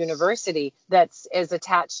neoliberal university that's as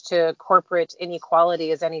attached to corporate inequality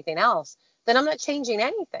as anything else, then I'm not changing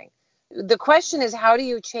anything. The question is, how do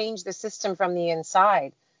you change the system from the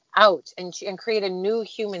inside out and create a new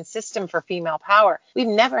human system for female power? We've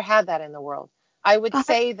never had that in the world. I would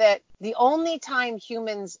say that the only time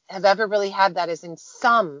humans have ever really had that is in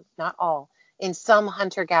some, not all, in some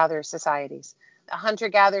hunter-gatherer societies. A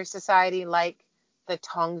hunter-gatherer society like the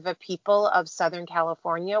Tongva people of Southern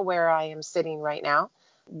California, where I am sitting right now.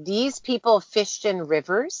 These people fished in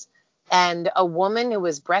rivers, and a woman who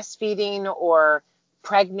was breastfeeding or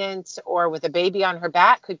pregnant or with a baby on her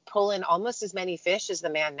back could pull in almost as many fish as the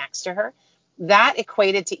man next to her. That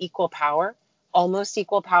equated to equal power, almost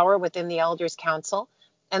equal power within the Elders Council.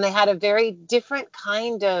 And they had a very different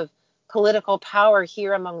kind of political power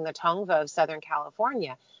here among the Tongva of Southern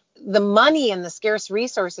California. The money and the scarce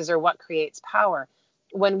resources are what creates power.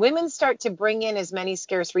 When women start to bring in as many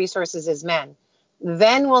scarce resources as men,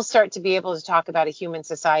 then we'll start to be able to talk about a human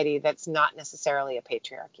society that's not necessarily a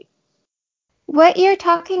patriarchy. What you're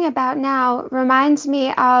talking about now reminds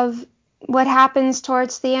me of what happens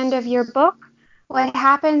towards the end of your book. What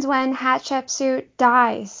happens when Hatshepsut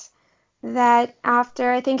dies? That after,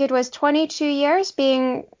 I think it was 22 years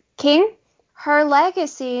being king, her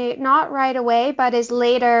legacy, not right away, but is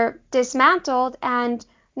later dismantled. And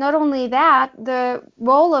not only that, the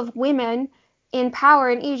role of women in power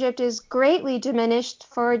in Egypt is greatly diminished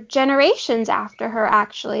for generations after her,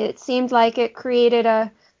 actually. It seemed like it created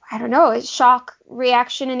a shock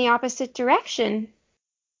reaction in the opposite direction.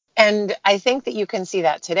 And I think that you can see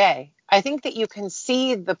that today. I think that you can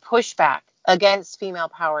see the pushback against female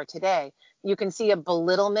power today. You can see a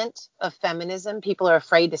belittlement of feminism. People are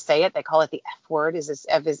afraid to say it. They call it the F word as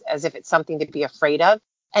if it's something to be afraid of.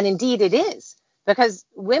 And indeed it is, because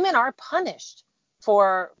women are punished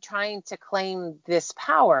for trying to claim this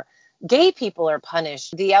power. Gay people are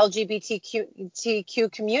punished. The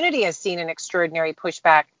LGBTQ community has seen an extraordinary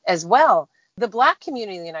pushback as well. The Black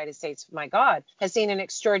community in the United States, my God, has seen an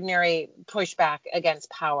extraordinary pushback against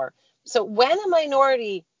power. So when a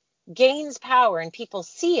minority gains power and people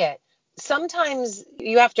see it, sometimes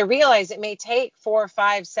you have to realize it may take 4,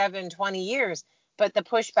 5, 7, 20 years, but the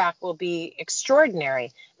pushback will be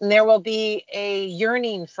extraordinary. And there will be a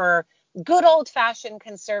yearning for good old-fashioned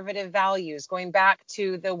conservative values, going back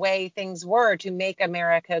to the way things were to make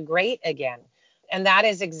America great again. And that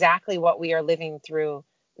is exactly what we are living through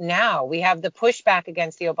now. We have the pushback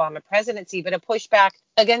against the Obama presidency, but a pushback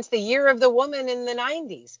against the year of the woman in the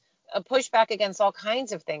 90s, a pushback against all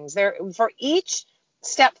kinds of things. There, for each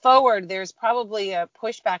step forward, there's probably a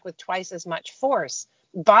pushback with twice as much force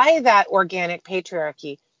by that organic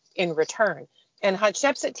patriarchy in return. And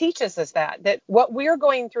Hatshepsut teaches us that what we're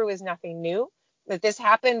going through is nothing new, that this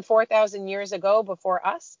happened 4,000 years ago before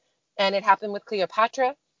us, and it happened with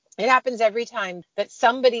Cleopatra. It happens every time that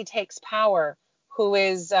somebody takes power who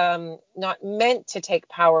is not meant to take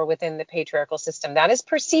power within the patriarchal system. That is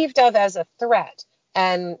perceived of as a threat,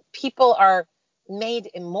 and people are made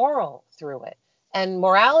immoral through it. And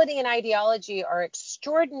morality and ideology are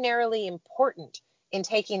extraordinarily important in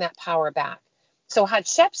taking that power back. So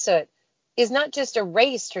Hatshepsut is not just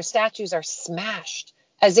erased, her statues are smashed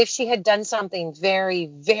as if she had done something very,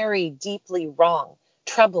 very deeply wrong,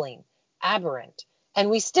 troubling, aberrant. And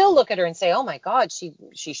we still look at her and say, oh my God, she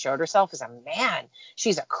showed herself as a man.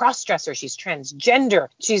 She's a cross-dresser. She's transgender.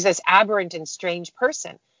 She's this aberrant and strange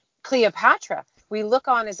person. Cleopatra, we look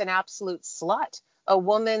on as an absolute slut, a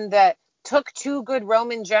woman that took two good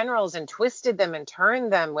Roman generals and twisted them and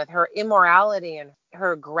turned them with her immorality and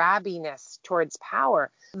her grabbiness towards power.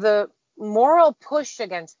 The moral push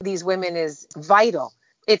against these women is vital.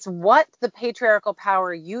 It's what the patriarchal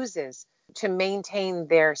power uses to maintain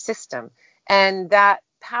their system. And that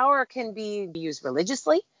power can be used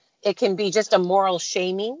religiously. It can be just a moral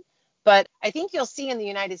shaming. But I think you'll see in the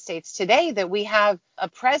United States today that we have a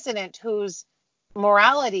president whose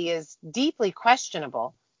morality is deeply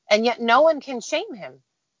questionable, and yet no one can shame him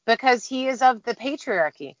because he is of the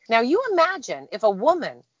patriarchy. Now, you imagine if a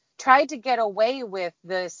woman tried to get away with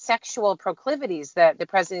the sexual proclivities that the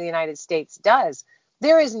president of the United States does,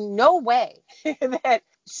 there is no way that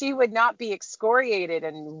she would not be excoriated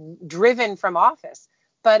and driven from office.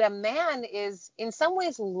 But a man is in some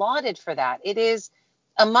ways lauded for that. It is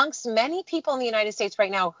amongst many people in the United States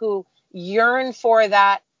right now who yearn for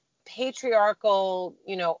that patriarchal,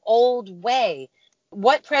 old way.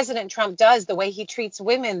 What President Trump does, the way he treats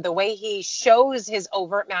women, the way he shows his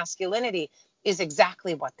overt masculinity is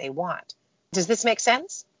exactly what they want. Does this make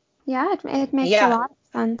sense? Yeah, it makes a Yeah. lot of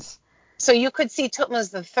sense. So you could see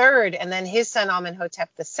Thutmose III and then his son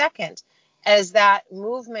Amenhotep II as that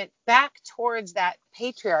movement back towards that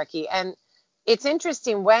patriarchy. And it's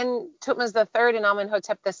interesting, when Thutmose III and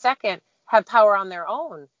Amenhotep II have power on their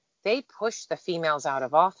own, they push the females out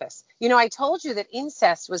of office. I told you that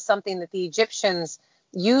incest was something that the Egyptians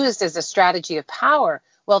used as a strategy of power.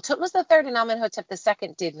 Well, Thutmose III and Amenhotep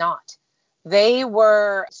II did not. They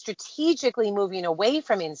were strategically moving away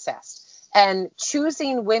from incest and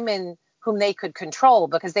choosing women whom they could control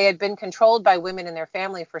because they had been controlled by women in their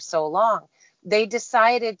family for so long. They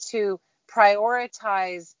decided to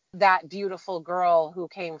prioritize that beautiful girl who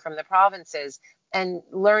came from the provinces and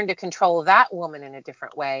learn to control that woman in a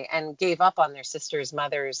different way, and gave up on their sisters,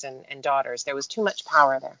 mothers, and daughters. There was too much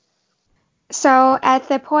power there. So at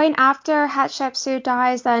the point after Hatshepsut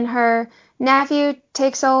dies, then her nephew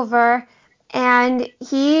takes over, and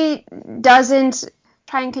he doesn't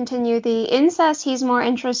try and continue the incest. He's more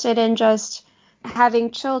interested in just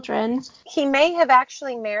having children. He may have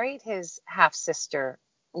actually married his half-sister,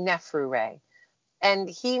 Nefru-Re, and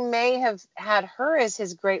he may have had her as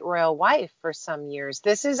his great royal wife for some years.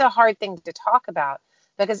 This is a hard thing to talk about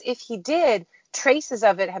because if he did, traces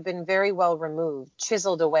of it have been very well removed,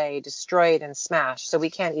 chiseled away, destroyed, and smashed, so we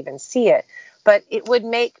can't even see it. But it would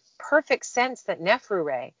make perfect sense that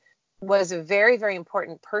Nefru-Re was a very, very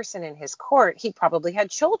important person in his court. He probably had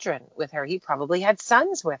children with her. He probably had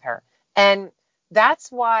sons with her. And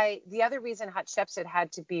that's why the other reason Hatshepsut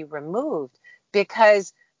had to be removed,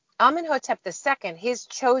 because Amenhotep II, his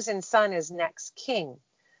chosen son as next king,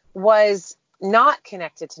 was not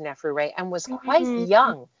connected to Nefru-Re and was quite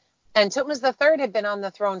young. And Thutmose III had been on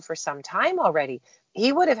the throne for some time already.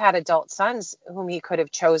 He would have had adult sons whom he could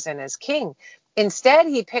have chosen as king. Instead,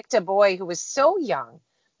 he picked a boy who was so young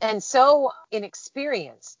and so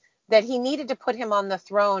inexperienced that he needed to put him on the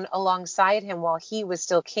throne alongside him while he was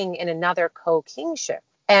still king in another co-kingship.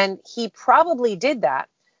 And he probably did that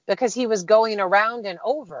because he was going around and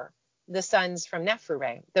over the sons from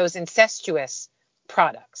Neferre, those incestuous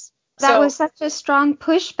products. That So, was such a strong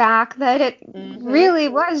pushback that it mhm, really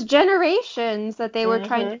was generations that they were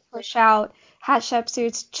trying to mhm. push out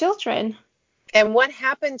Hatshepsut's children. And what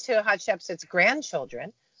happened to Hatshepsut's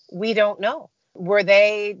grandchildren? We don't know. Were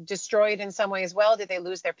they destroyed in some way as well? Did they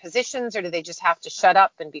lose their positions, or did they just have to shut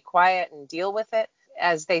up and be quiet and deal with it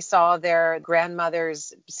as they saw their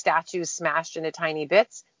grandmother's statues smashed into tiny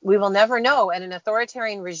bits? We will never know. And an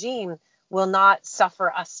authoritarian regime will not suffer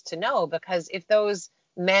us to know, because if those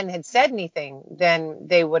men had said anything, then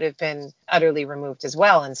they would have been utterly removed as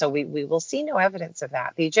well. And so we will see no evidence of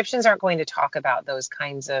that. The Egyptians aren't going to talk about those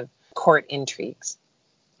kinds of court intrigues.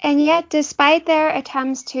 And yet, despite their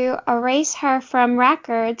attempts to erase her from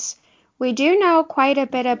records, we do know quite a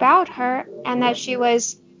bit about her, and that she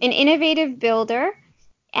was an innovative builder,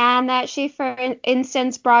 and that she, for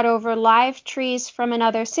instance, brought over live trees from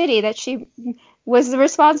another city, that she was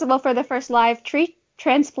responsible for the first live tree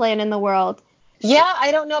transplant in the world. Yeah, I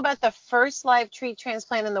don't know about the first live tree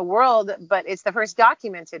transplant in the world, but it's the first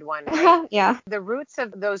documented one, right? Yeah. The roots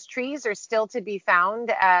of those trees are still to be found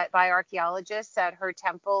by archaeologists at her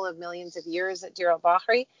temple of millions of years at Deir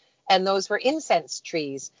el-Bahri. And those were incense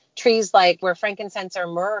trees, trees like where frankincense or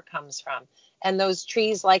myrrh comes from. And those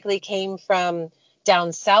trees likely came from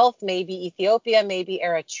down south, maybe Ethiopia, maybe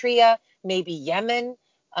Eritrea, maybe Yemen,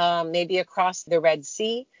 maybe across the Red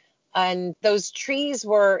Sea. And those trees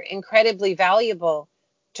were incredibly valuable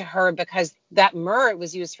to her because that myrrh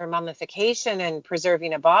was used for mummification and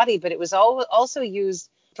preserving a body, but it was also used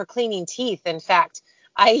for cleaning teeth. In fact,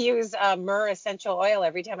 I use myrrh essential oil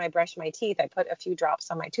every time I brush my teeth. I put a few drops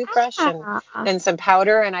on my toothbrush Ah, and some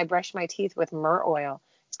powder, and I brush my teeth with myrrh oil.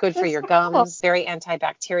 It's good for that's your so cool. gums, very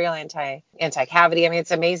antibacterial, anti-cavity. I mean,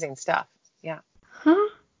 it's amazing stuff. Yeah. Huh?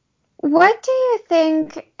 What do you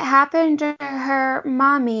think happened to her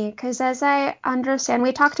mommy? Because as I understand,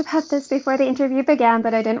 we talked about this before the interview began,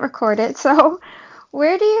 but I didn't record it. So,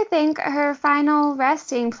 where do you think her final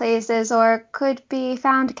resting place is or could be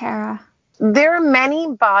found, Kara? There are many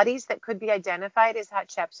bodies that could be identified as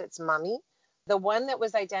Hatshepsut's mummy. The one that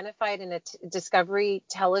was identified in a Discovery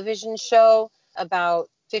television show about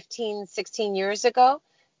 15, 16 years ago,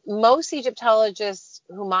 most Egyptologists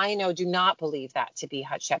whom I know do not believe that to be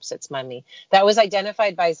Hatshepsut's mummy. That was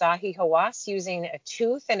identified by Zahi Hawass using a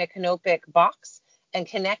tooth in a canopic box and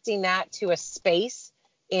connecting that to a space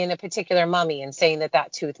in a particular mummy and saying that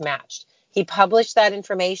that tooth matched. He published that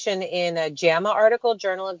information in a JAMA article,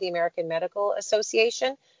 Journal of the American Medical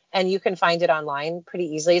Association, and you can find it online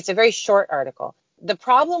pretty easily. It's a very short article. The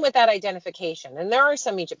problem with that identification, and there are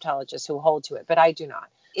some Egyptologists who hold to it, but I do not,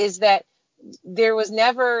 is that there was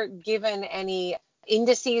never given any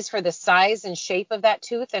indices for the size and shape of that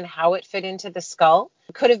tooth and how it fit into the skull.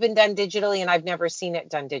 It could have been done digitally, and I've never seen it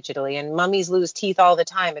done digitally. And mummies lose teeth all the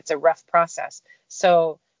time. It's a rough process.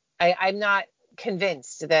 So I'm not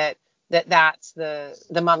convinced that's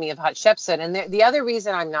the mummy of Hatshepsut. And the other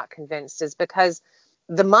reason I'm not convinced is because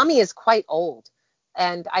the mummy is quite old.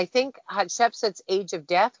 And I think Hatshepsut's age of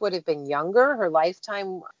death would have been younger. Her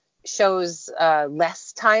lifetime shows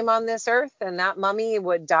less time on this earth. And that mummy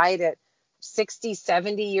would died at 60,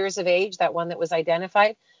 70 years of age, that one that was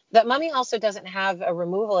identified. That mummy also doesn't have a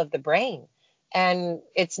removal of the brain. And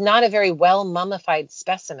it's not a very well mummified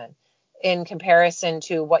specimen in comparison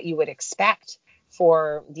to what you would expect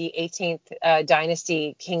for the 18th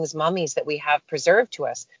dynasty king's mummies that we have preserved to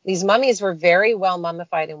us. These mummies were very well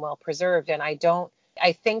mummified and well preserved, and I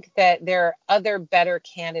think that there are other better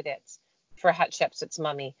candidates for Hatshepsut's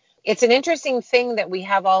mummy. It's an interesting thing that we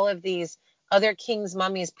have all of these other king's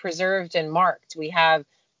mummies preserved and marked. We have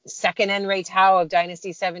second Enrei-Tau of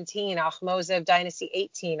dynasty 17, Ahmose of dynasty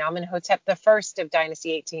 18, Amenhotep I of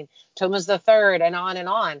dynasty 18, Thutmose III, and on and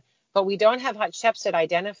on. But we don't have Hatshepsut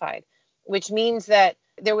identified, which means that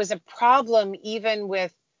there was a problem even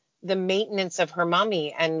with the maintenance of her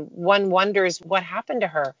mummy. And one wonders what happened to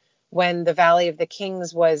her when the Valley of the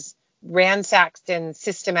Kings was ransacked and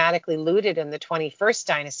systematically looted in the 21st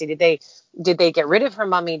dynasty. Did they get rid of her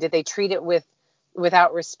mummy? Did they treat it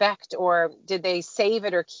without respect, or did they save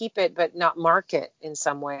it or keep it but not mark it in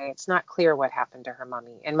some way? It's not clear what happened to her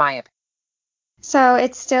mummy, in my opinion. So,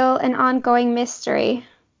 it's still an ongoing mystery.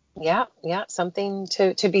 Yeah, something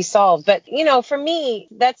to be solved. But, for me,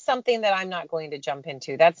 that's something that I'm not going to jump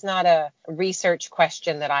into. That's not a research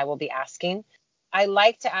question that I will be asking. I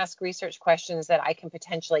like to ask research questions that I can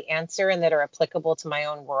potentially answer and that are applicable to my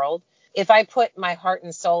own world. If I put my heart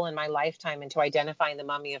and soul and my lifetime into identifying the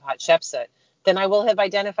mummy of Hatshepsut, then I will have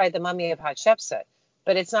identified the mummy of Hatshepsut.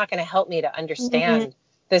 But it's not going to help me to Mhm. understand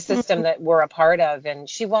the system that we're a part of. And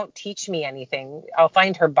she won't teach me anything. I'll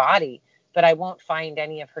find her body, but I won't find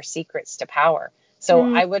any of her secrets to power. So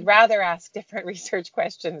Mm. I would rather ask different research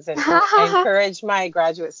questions, and I encourage my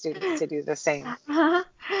graduate students to do the same.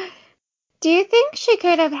 Do you think she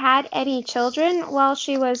could have had any children while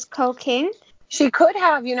she was co-king? She could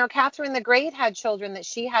have, Catherine the Great had children that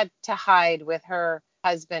she had to hide with her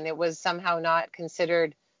husband. It was somehow not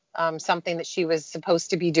considered something that she was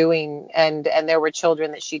supposed to be doing, and there were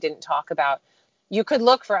children that she didn't talk about. You could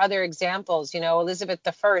look for other examples. Elizabeth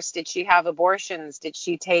I, did she have abortions? Did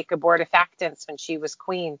she take abortifactants when she was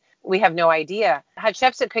queen? We have no idea.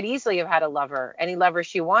 Hatshepsut could easily have had a lover, any lover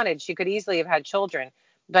she wanted. She could easily have had children.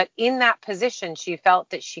 But in that position, she felt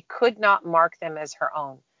that she could not mark them as her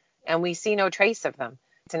own. And we see no trace of them.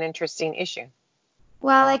 It's an interesting issue.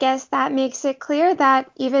 Well, I guess that makes it clear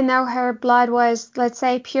that even though her blood was, let's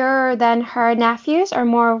say, purer than her nephew's or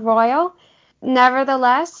more royal,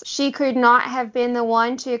 nevertheless, she could not have been the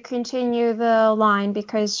one to continue the line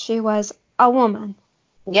because she was a woman.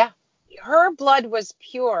 Yeah. Her blood was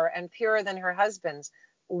pure and purer than her husband's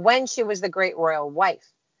when she was the great royal wife.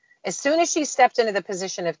 As soon as she stepped into the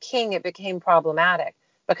position of king, it became problematic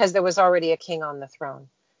because there was already a king on the throne.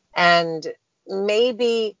 And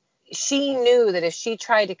maybe she knew that if she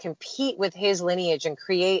tried to compete with his lineage and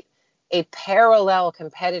create a parallel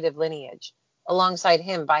competitive lineage alongside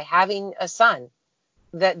him by having a son,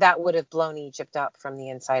 that would have blown Egypt up from the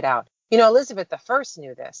inside out. Elizabeth I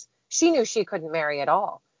knew this. She knew she couldn't marry at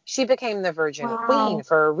all. She became the virgin queen Wow.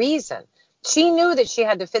 for a reason. She knew that she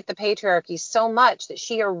had to fit the patriarchy so much that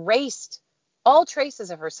she erased all traces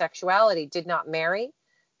of her sexuality, did not marry,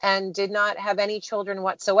 and did not have any children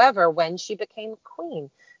whatsoever when she became queen.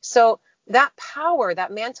 So that power,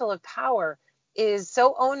 that mantle of power, is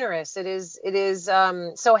so onerous. It is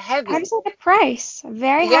so heavy. Comes at a price, a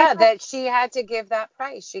very high Yeah, price. that she had to give that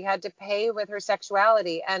price. She had to pay with her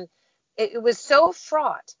sexuality. And it was so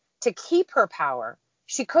fraught to keep her power.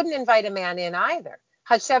 She couldn't invite a man in either.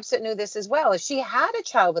 Hatshepsut knew this as well. If she had a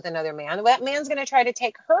child with another man, that man's going to try to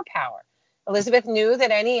take her power. Elizabeth knew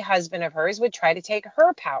that any husband of hers would try to take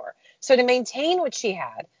her power. So to maintain what she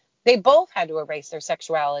had, they both had to erase their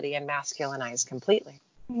sexuality and masculinize completely.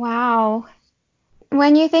 Wow.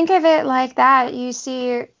 When you think of it like that, you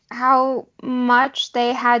see how much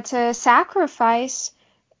they had to sacrifice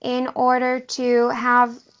in order to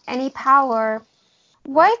have any power.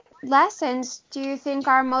 What lessons do you think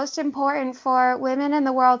are most important for women in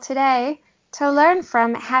the world today to learn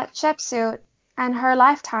from Hatshepsut and her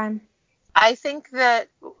lifetime? I think that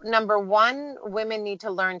number one, women need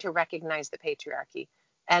to learn to recognize the patriarchy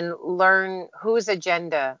and learn whose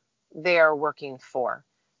agenda they are working for.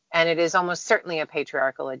 And it is almost certainly a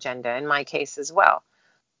patriarchal agenda in my case as well.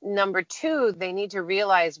 Number two, they need to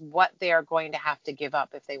realize what they are going to have to give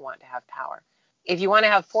up if they want to have power. If you want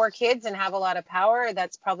to have 4 kids and have a lot of power,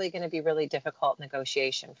 that's probably going to be really difficult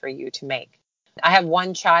negotiation for you to make. I have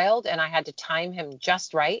one child and I had to time him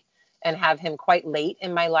just right and have him quite late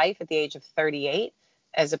in my life at the age of 38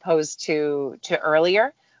 as opposed to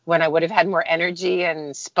earlier when I would have had more energy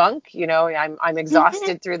and spunk. I'm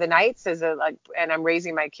exhausted through the nights and I'm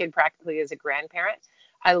raising my kid practically as a grandparent.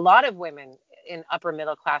 A lot of women in upper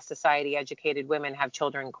middle class society, educated women, have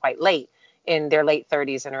children quite late in their late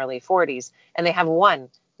 30s and early 40s, and they have one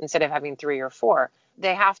instead of having 3 or 4.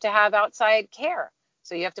 They have to have outside care.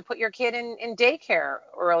 So you have to put your kid in daycare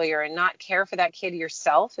earlier and not care for that kid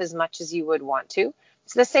yourself as much as you would want to.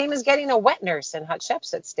 It's the same as getting a wet nurse in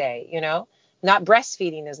Hatshepsut's day, not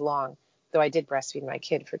breastfeeding as long, though I did breastfeed my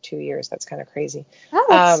kid for 2 years. That's kind of crazy.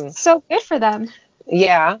 Oh, it's so good for them.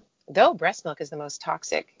 Yeah, though breast milk is the most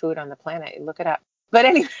toxic food on the planet. Look it up. But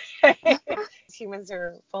anyway, humans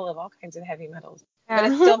are full of all kinds of heavy metals, but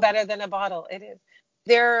it's Yeah. still better than a bottle. It is.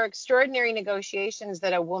 There are extraordinary negotiations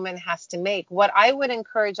that a woman has to make. What I would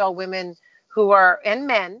encourage all women and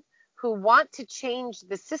men who want to change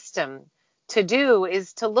the system to do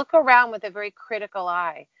is to look around with a very critical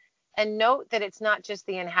eye and note that it's not just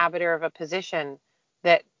the inhabitor of a position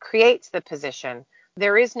that creates the position.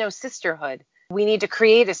 There is no sisterhood. We need to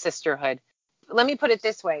create a sisterhood. Let me put it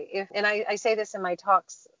this way, and I say this in my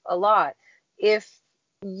talks a lot, if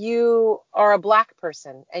you are a Black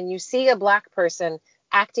person and you see a Black person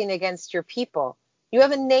acting against your people, you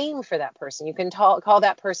have a name for that person. You can call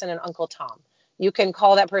that person an Uncle Tom. You can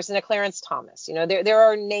call that person a Clarence Thomas. There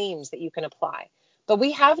are names that you can apply. But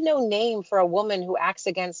we have no name for a woman who acts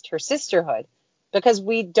against her sisterhood because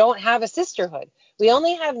we don't have a sisterhood. We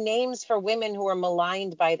only have names for women who are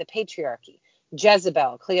maligned by the patriarchy.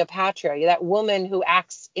 Jezebel, Cleopatra, that woman who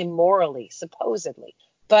acts immorally, supposedly.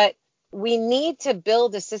 But We need to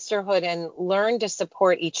build a sisterhood and learn to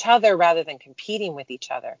support each other rather than competing with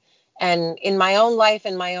each other. And in my own life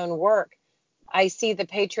and my own work, I see the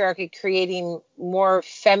patriarchy creating more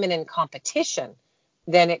feminine competition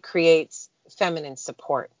than it creates feminine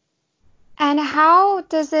support. And how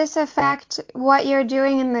does this affect what you're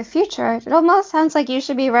doing in the future? It almost sounds like you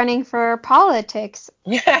should be running for politics.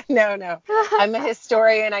 No. I'm a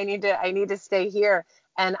historian. I need to stay here,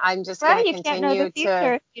 and I'm just going Well, to you can't know the continue future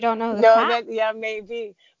to if you don't know the know past. that. Yeah,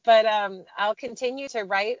 maybe. But I'll continue to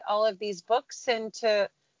write all of these books and to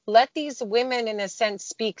let these women, in a sense,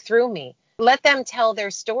 speak through me. Let them tell their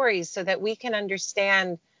stories so that we can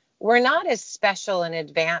understand we're not as special and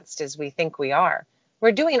advanced as we think we are.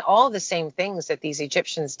 We're doing all the same things that these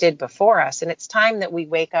Egyptians did before us. And it's time that we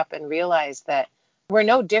wake up and realize that we're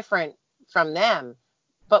no different from them,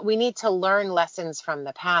 but we need to learn lessons from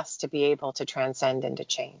the past to be able to transcend and to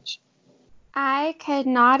change. I could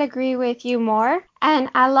not agree with you more. And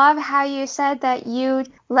I love how you said that you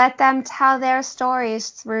let them tell their stories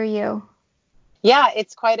through you. Yeah,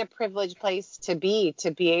 it's quite a privileged place to be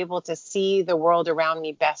able to see the world around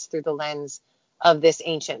me best through the lens of this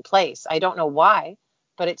ancient place. I don't know why,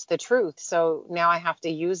 but it's the truth. So now I have to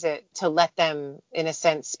use it to let them, in a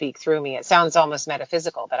sense, speak through me. It sounds almost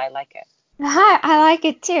metaphysical, but I like it. I like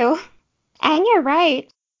it too. And you're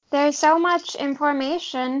right. There's so much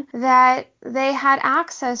information that they had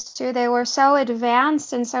access to. They were so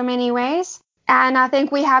advanced in so many ways. And I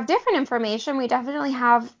think we have different information. We definitely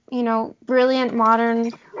have, brilliant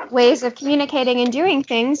modern ways of communicating and doing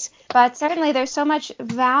things. But certainly there's so much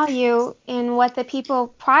value in what the people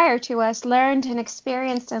prior to us learned and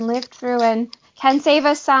experienced and lived through, and can save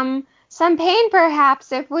us some pain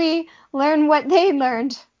perhaps if we learn what they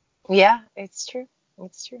learned. Yeah, it's true.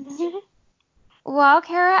 It's true. Well,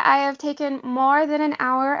 Kara, I have taken more than an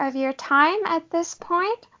hour of your time at this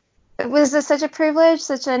point. It was such a privilege,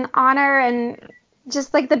 such an honor, and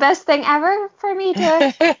just like the best thing ever for me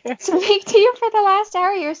to speak to you for the last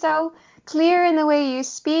hour. You're so clear in the way you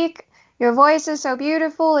speak. Your voice is so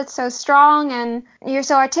beautiful. It's so strong, and you're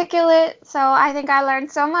so articulate. So I think I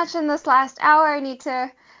learned so much in this last hour.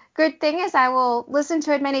 Good thing is I will listen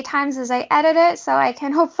to it many times as I edit it, so I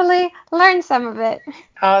can hopefully learn some of it.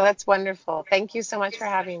 Oh, that's wonderful. Thank you so much for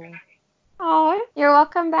having me. Oh, you're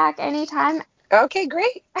welcome back anytime. Okay,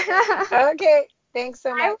 great. Okay, thanks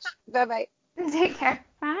so much. Bye-bye. Take care.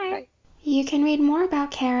 Bye. Bye. You can read more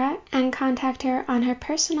about Kara and contact her on her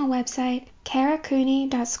personal website,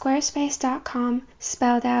 karacooney.squarespace.com,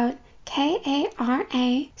 spelled out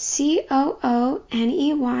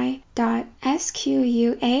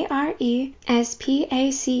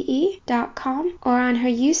KaraCooney.squarespace.com, or on her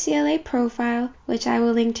UCLA profile, which I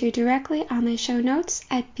will link to directly on the show notes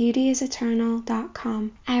at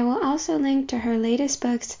beautyiseternal.com. I will also link to her latest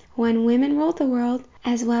books, When Women Ruled the World,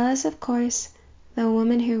 as well as, of course, The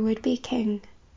Woman Who Would Be King.